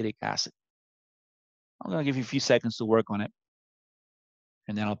acetic acid? I'm going to give you a few seconds to work on it,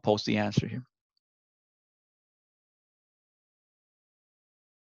 and then I'll post the answer here.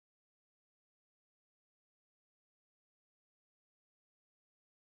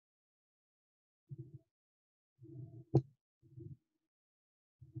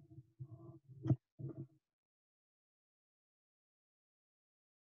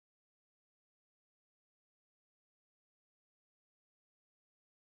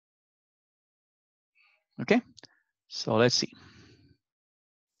 Okay, so let's see.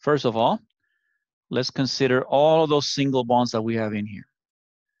 First of all, let's consider all of those single bonds that we have in here.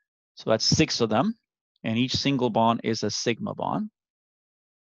 So that's 6 of them, and each single bond is a sigma bond.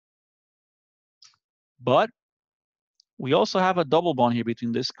 But we also have a double bond here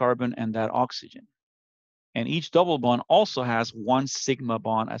between this carbon and that oxygen. And each double bond also has 1 sigma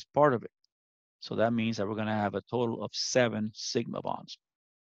bond as part of it. So that means that we're going to have a total of 7 sigma bonds.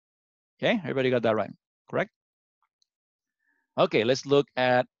 Okay, everybody got that right, correct? Okay, let's look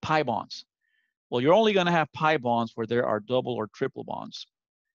at pi bonds. Well, you're only going to have pi bonds where there are double or triple bonds.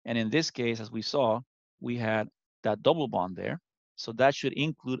 And in this case, as we saw, we had that double bond there. So that should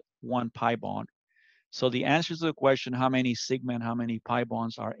include 1 pi bond. So the answer to the question, how many sigma and how many pi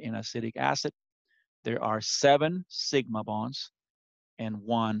bonds are in acetic acid? There are 7 sigma bonds and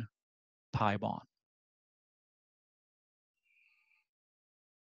 1 pi bond.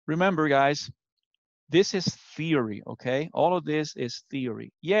 Remember, guys, this is theory, okay? All of this is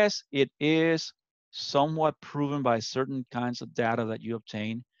theory. Yes, it is somewhat proven by certain kinds of data that you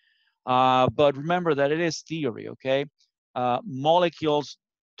obtain. But remember that it is theory, okay? Molecules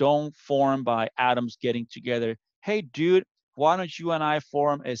don't form by atoms getting together. Hey, dude, why don't you and I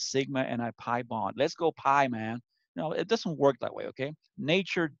form a sigma and a pi bond? Let's go pi, man. No, it doesn't work that way, okay?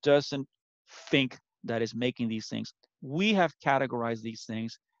 Nature doesn't think that it's making these things. We have categorized these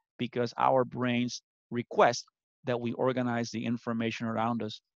things because our brains request that we organize the information around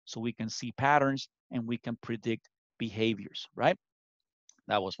us so we can see patterns and we can predict behaviors, right?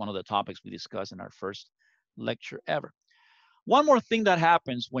 That was one of the topics we discussed in our first lecture ever. One more thing that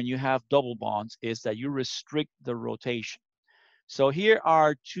happens when you have double bonds is that you restrict the rotation. So here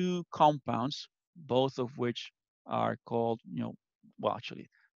are 2 compounds, both of which are called, well, actually,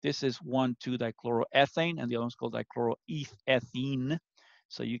 this is 1,2-dichloroethane, and the other one's called dichloroethene.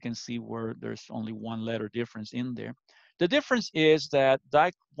 So you can see where there's only 1 letter difference in there. The difference is that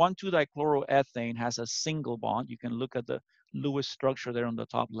 1,2-dichloroethane has a single bond. You can look at the Lewis structure there on the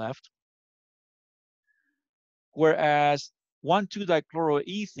top left. Whereas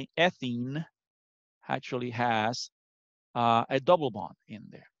 1,2-dichloroethene actually has a double bond in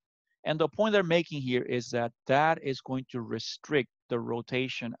there. And the point they're making here is that that is going to restrict the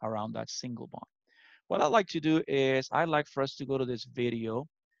rotation around that single bond. What I'd like to do is I'd like for us to go to this video,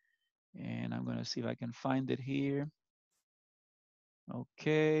 and I'm going to see if I can find it here.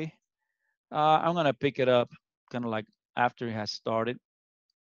 Okay. I'm going to pick it up kind of like after it has started.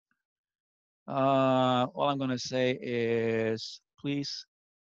 All I'm going to say is please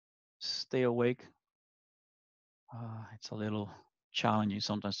stay awake. It's a little challenging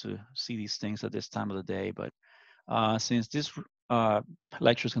sometimes to see these things at this time of the day, but since this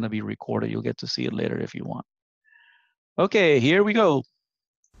lecture is going to be recorded, you'll get to see it later if you want. Okay, here we go.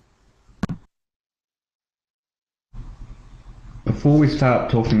 Before we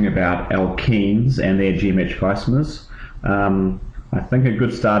start talking about alkenes and their geometric isomers, I think a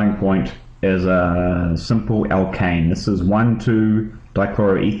good starting point is a simple alkane. This is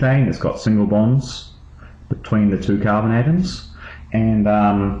 1,2-dichloroethane. It's got single bonds between the 2 carbon atoms. And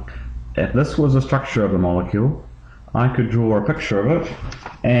if this was the structure of the molecule, I could draw a picture of it,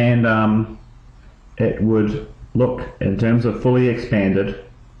 and it would look, in terms of fully expanded,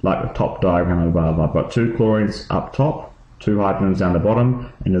 like the top diagram above. I've got 2 chlorines up top, 2 hydrogens down the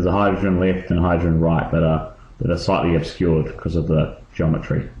bottom, and there's a hydrogen left and a hydrogen right that are slightly obscured because of the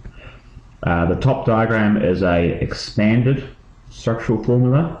geometry. The top diagram is a expanded structural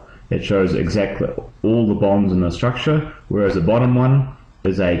formula. It shows exactly all the bonds in the structure, whereas the bottom one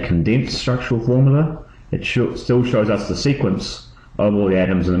is a condensed structural formula. It still shows us the sequence of all the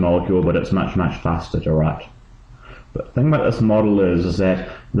atoms in the molecule, but it's much, much faster to write. But the thing about this model is that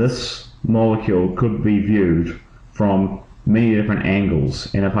this molecule could be viewed from many different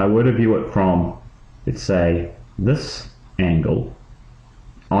angles, and if I were to view it from, let's say, this angle,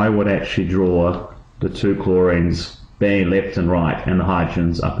 I would actually draw the 2 chlorines being left and right, and the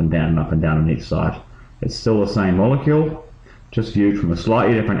hydrogens up and down on each side. It's still the same molecule, just viewed from a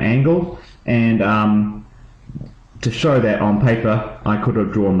slightly different angle, and to show that on paper, I could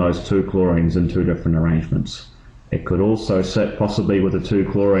have drawn those 2 chlorines in 2 different arrangements. It could also sit possibly with the 2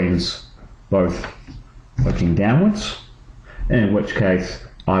 chlorines both looking downwards, in which case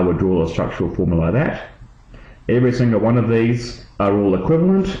I would draw a structural formula like that. Every single one of these are all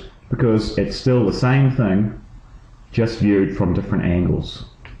equivalent because it's still the same thing, just viewed from different angles.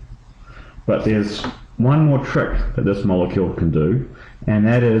 But there's one more trick that this molecule can do, and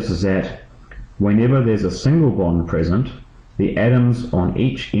that is that whenever there's a single bond present, the atoms on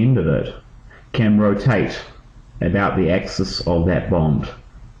each end of it can rotate about the axis of that bond.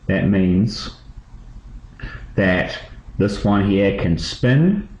 That means that this one here can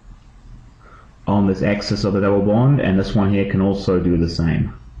spin on this axis of the double bond, and this one here can also do the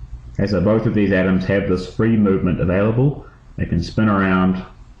same. Okay, so both of these atoms have this free movement available. They can spin around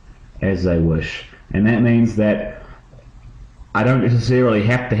as they wish. And that means that I don't necessarily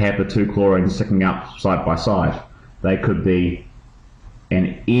have to have the two chlorines sticking up side by side. They could be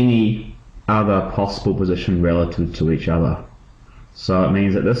in any other possible position relative to each other. So it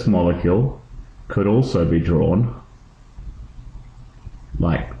means that this molecule could also be drawn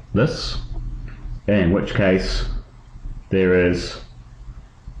like this, in which case there is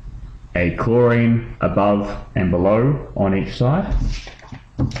a chlorine above and below on each side,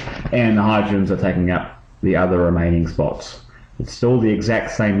 and the hydrogens are taking up the other remaining spots. It's still the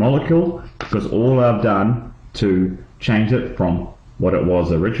exact same molecule, because all I've done to change it from what it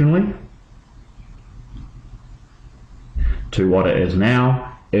was originally to what it is now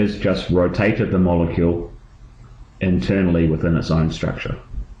is just rotated the molecule internally within its own structure.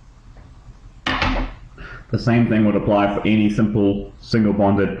 The same thing would apply for any simple single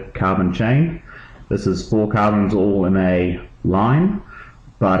bonded carbon chain. This is 4 carbons all in a line,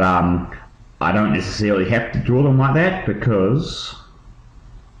 but I don't necessarily have to draw them like that, because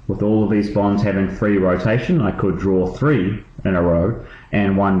with all of these bonds having free rotation, I could draw 3 in a row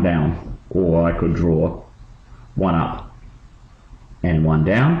and 1 down, or I could draw 1 up and 1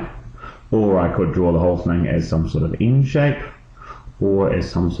 down, or I could draw the whole thing as some sort of N shape or as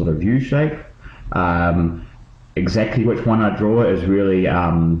some sort of U shape. Exactly which one I draw is really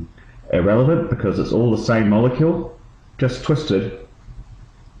irrelevant, because it's all the same molecule, just twisted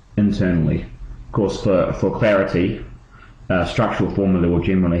internally. Of course, for clarity, structural formula will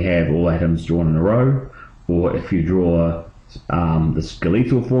generally have all atoms drawn in a row, or if you draw the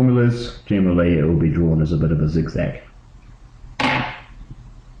skeletal formulas, generally it will be drawn as a bit of a zigzag.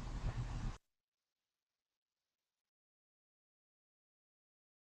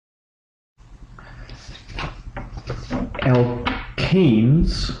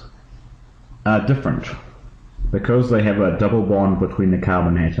 Alkenes are different because they have a double bond between the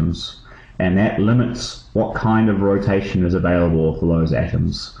carbon atoms, and that limits what kind of rotation is available for those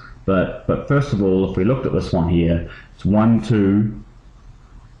atoms. But first of all, if we looked at this one here, it's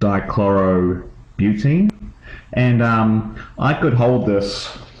 1,2-dichlorobutene, and I could hold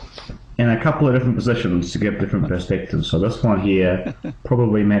this in a couple of different positions to give different perspectives. So this one here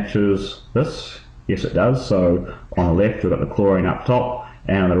probably matches this. Yes, it does. So on the left, we've got the chlorine up top,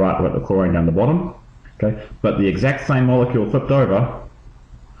 and on the right, we've got the chlorine down the bottom. Okay, but the exact same molecule flipped over,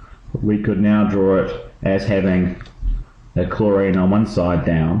 we could now draw it as having a chlorine on one side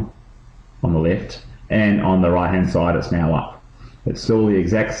down on the left, and on the right hand side it's now up. It's still the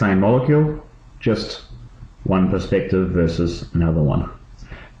exact same molecule, just one perspective versus another one.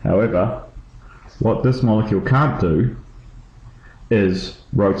 However, what this molecule can't do is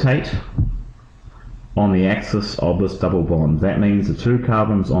rotate on the axis of this double bond. That means the 2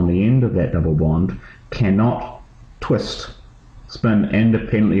 carbons on the end of that double bond cannot spin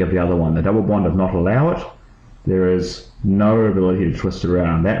independently of the other one. The double bond does not allow it. There is no ability to twist it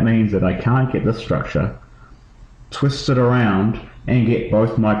around. That means that I can't get this structure twisted around and get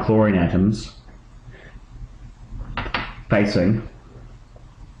both my chlorine atoms facing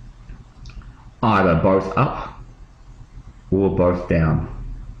either both up or both down.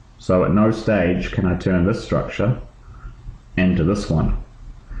 So at no stage can I turn this structure into this one.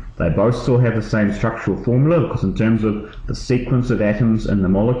 They both still have the same structural formula, because in terms of the sequence of atoms in the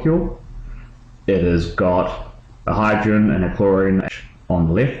molecule, it has got a hydrogen and a chlorine on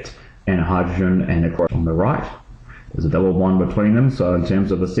the left and a hydrogen and a chlorine on the right. There's a double bond between them, so in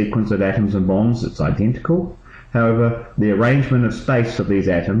terms of the sequence of atoms and bonds, it's identical. However, the arrangement of space of these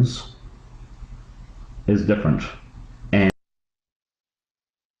atoms is different.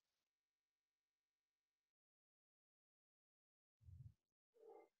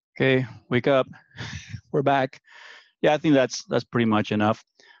 Okay, wake up. We're back. Yeah, I think that's pretty much enough.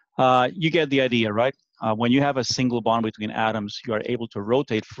 You get the idea, right? When you have a single bond between atoms, you are able to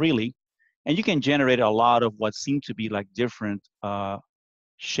rotate freely, and you can generate a lot of what seem to be like different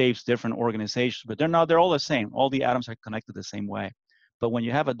shapes, different organizations, but they're not. They're all the same. All the atoms are connected the same way. But when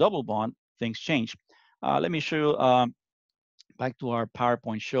you have a double bond, things change. Let me show you back to our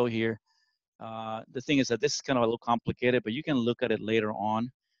PowerPoint show here. The thing is that this is kind of a little complicated, but you can look at it later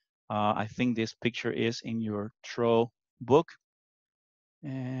on. I think this picture is in your TRO book.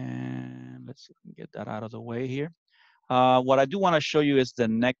 And let's see if we can get that out of the way here. What I do want to show you is the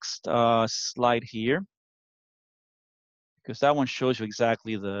next slide here, because that one shows you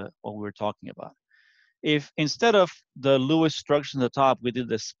exactly what we're talking about. If instead of the Lewis structures in the top, we did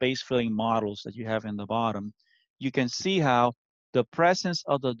the space filling models that you have in the bottom, you can see how the presence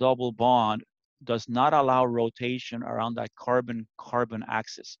of the double bond does not allow rotation around that carbon-carbon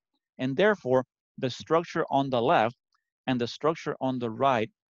axis. And therefore, the structure on the left and the structure on the right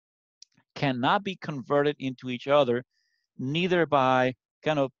cannot be converted into each other, neither by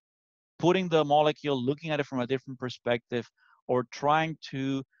kind of putting the molecule, looking at it from a different perspective, or trying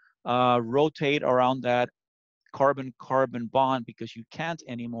to rotate around that carbon-carbon bond, because you can't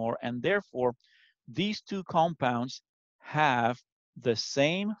anymore. And therefore, these two compounds have the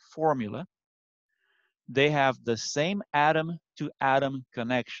same formula. They have the same atom-to-atom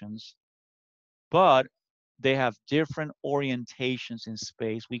connections, but they have different orientations in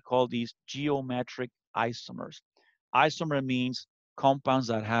space. We call these geometric isomers. Isomer means compounds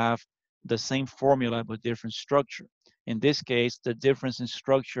that have the same formula but different structure. In this case, the difference in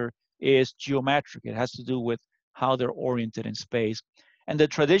structure is geometric. It has to do with how they're oriented in space. And the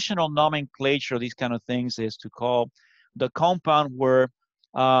traditional nomenclature of these kind of things is to call the compound where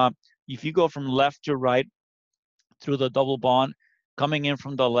if you go from left to right through the double bond, coming in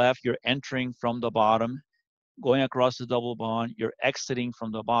from the left, you're entering from the bottom, going across the double bond, you're exiting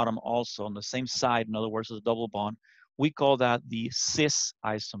from the bottom also on the same side, in other words, the double bond. We call that the cis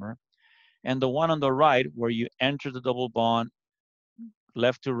isomer. And the one on the right, where you enter the double bond,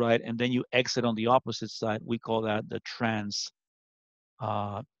 left to right, and then you exit on the opposite side, we call that the trans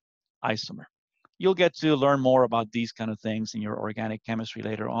isomer. You'll get to learn more about these kind of things in your organic chemistry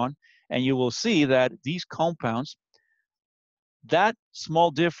later on, and you will see that these compounds, that small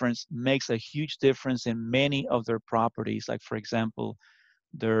difference makes a huge difference in many of their properties, like, for example,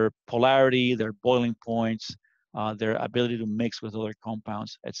 their polarity, their boiling points, their ability to mix with other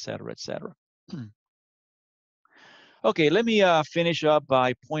compounds, et cetera, et cetera. Okay, let me finish up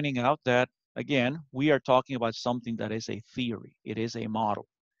by pointing out that, again, we are talking about something that is a theory. It is a model.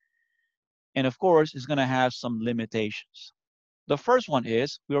 And of course, it's going to have some limitations. The first one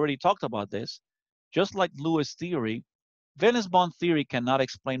is, we already talked about this, just like Lewis theory, Valence bond theory cannot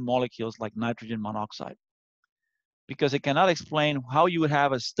explain molecules like nitrogen monoxide, because it cannot explain how you would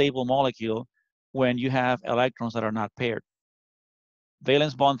have a stable molecule when you have electrons that are not paired.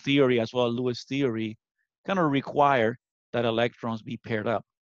 Valence bond theory, as well as Lewis theory, kind of require that electrons be paired up.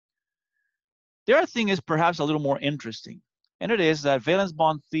 The other thing is perhaps a little more interesting, and it is that valence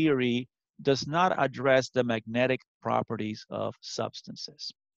bond theory does not address the magnetic properties of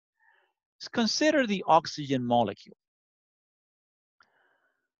substances. Let's consider the oxygen molecule.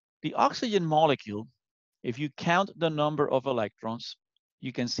 The oxygen molecule, if you count the number of electrons,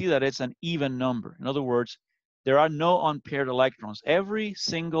 you can see that it's an even number. In other words, there are no unpaired electrons. Every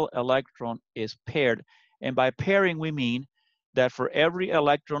single electron is paired. And by pairing, we mean that for every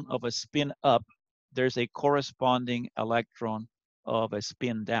electron of a spin up, there's a corresponding electron of a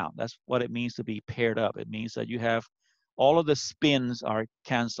spin down. That's what it means to be paired up. It means that you have all of the spins are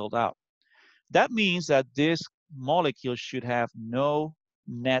canceled out. That means that this molecule should have no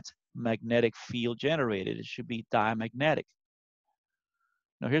net magnetic field generated. It should be diamagnetic.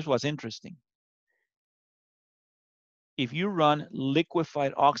 Now, here's what's interesting. If you run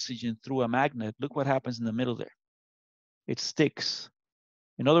liquefied oxygen through a magnet, look what happens in the middle there. It sticks.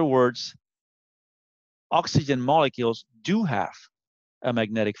 In other words, oxygen molecules do have a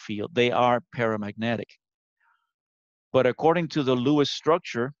magnetic field. They are paramagnetic. But according to the Lewis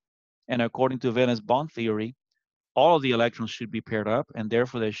structure and according to valence bond theory, all of the electrons should be paired up, and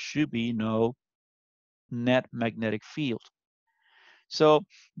therefore there should be no net magnetic field. So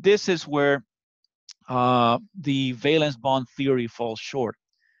this is where the valence bond theory falls short.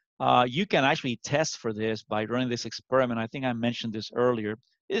 You can actually test for this by running this experiment. I think I mentioned this earlier.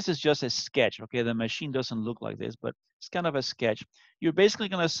 This is just a sketch, okay? The machine doesn't look like this, but it's kind of a sketch. You're basically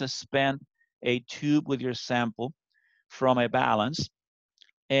going to suspend a tube with your sample from a balance,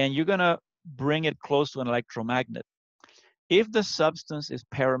 and you're going to bring it close to an electromagnet. If the substance is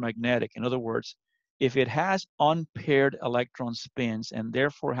paramagnetic, in other words, if it has unpaired electron spins and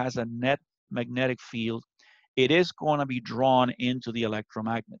therefore has a net magnetic field, it is going to be drawn into the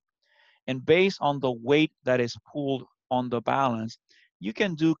electromagnet. And based on the weight that is pulled on the balance, you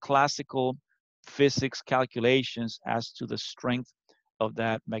can do classical physics calculations as to the strength of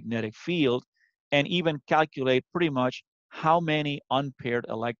that magnetic field, and even calculate pretty much how many unpaired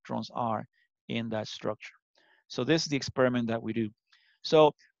electrons are in that structure. So this is the experiment that we do.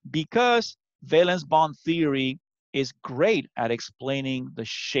 So because valence bond theory is great at explaining the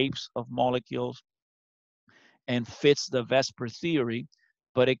shapes of molecules and fits the VSEPR theory,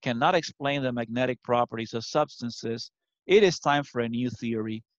 but it cannot explain the magnetic properties of substances, it is time for a new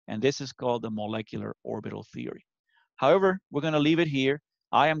theory, and this is called the molecular orbital theory. However, we're going to leave it here.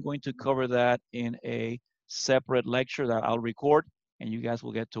 I am going to cover that in a separate lecture that I'll record, and you guys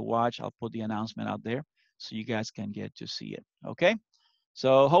will get to watch. I'll put the announcement out there so you guys can get to see it. Okay?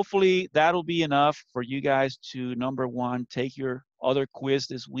 So hopefully that'll be enough for you guys to, number one, take your other quiz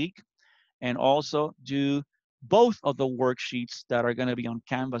this week, and also do both of the worksheets that are going to be on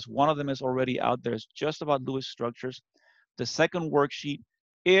Canvas. One of them is already out there. It's just about Lewis structures. The second worksheet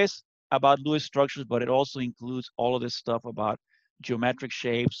is about Lewis structures, but it also includes all of this stuff about geometric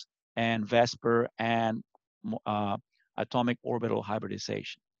shapes and VSEPR and uh, atomic orbital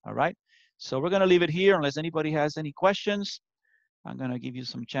hybridization. All right. So we're going to leave it here unless anybody has any questions. I'm going to give you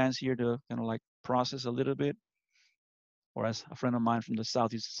some chance here to kind of like process a little bit, or as a friend of mine from the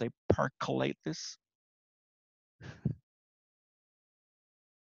South used to say, percolate this.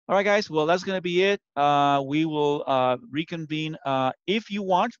 All right, guys. Well, that's going to be it. We will reconvene. If you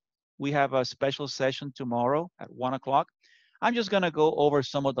want, we have a special session tomorrow at 1 o'clock. I'm just going to go over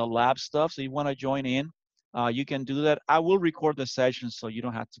some of the lab stuff. So you want to join in, you can do that. I will record the session, so you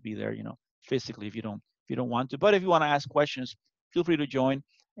don't have to be there, physically if you don't want to. But if you want to ask questions, feel free to join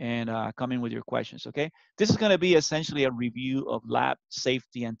and come in with your questions, okay? This is going to be essentially a review of lab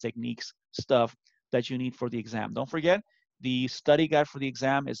safety and techniques stuff that you need for the exam. Don't forget, the study guide for the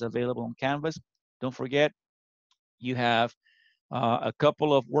exam is available on Canvas. Don't forget, you have a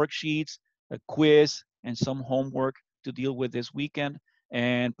couple of worksheets, a quiz, and some homework to deal with this weekend,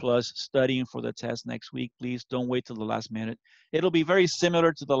 and plus studying for the test next week. Please don't wait till the last minute. It'll be very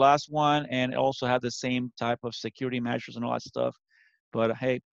similar to the last one, and also have the same type of security measures and all that stuff. But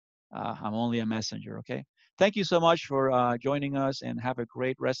hey, I'm only a messenger, okay? Thank you so much for joining us, and have a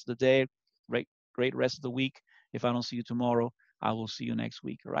great rest of the day, great rest of the week. If I don't see you tomorrow, I will see you next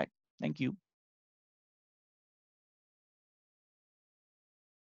week, all right? Thank you.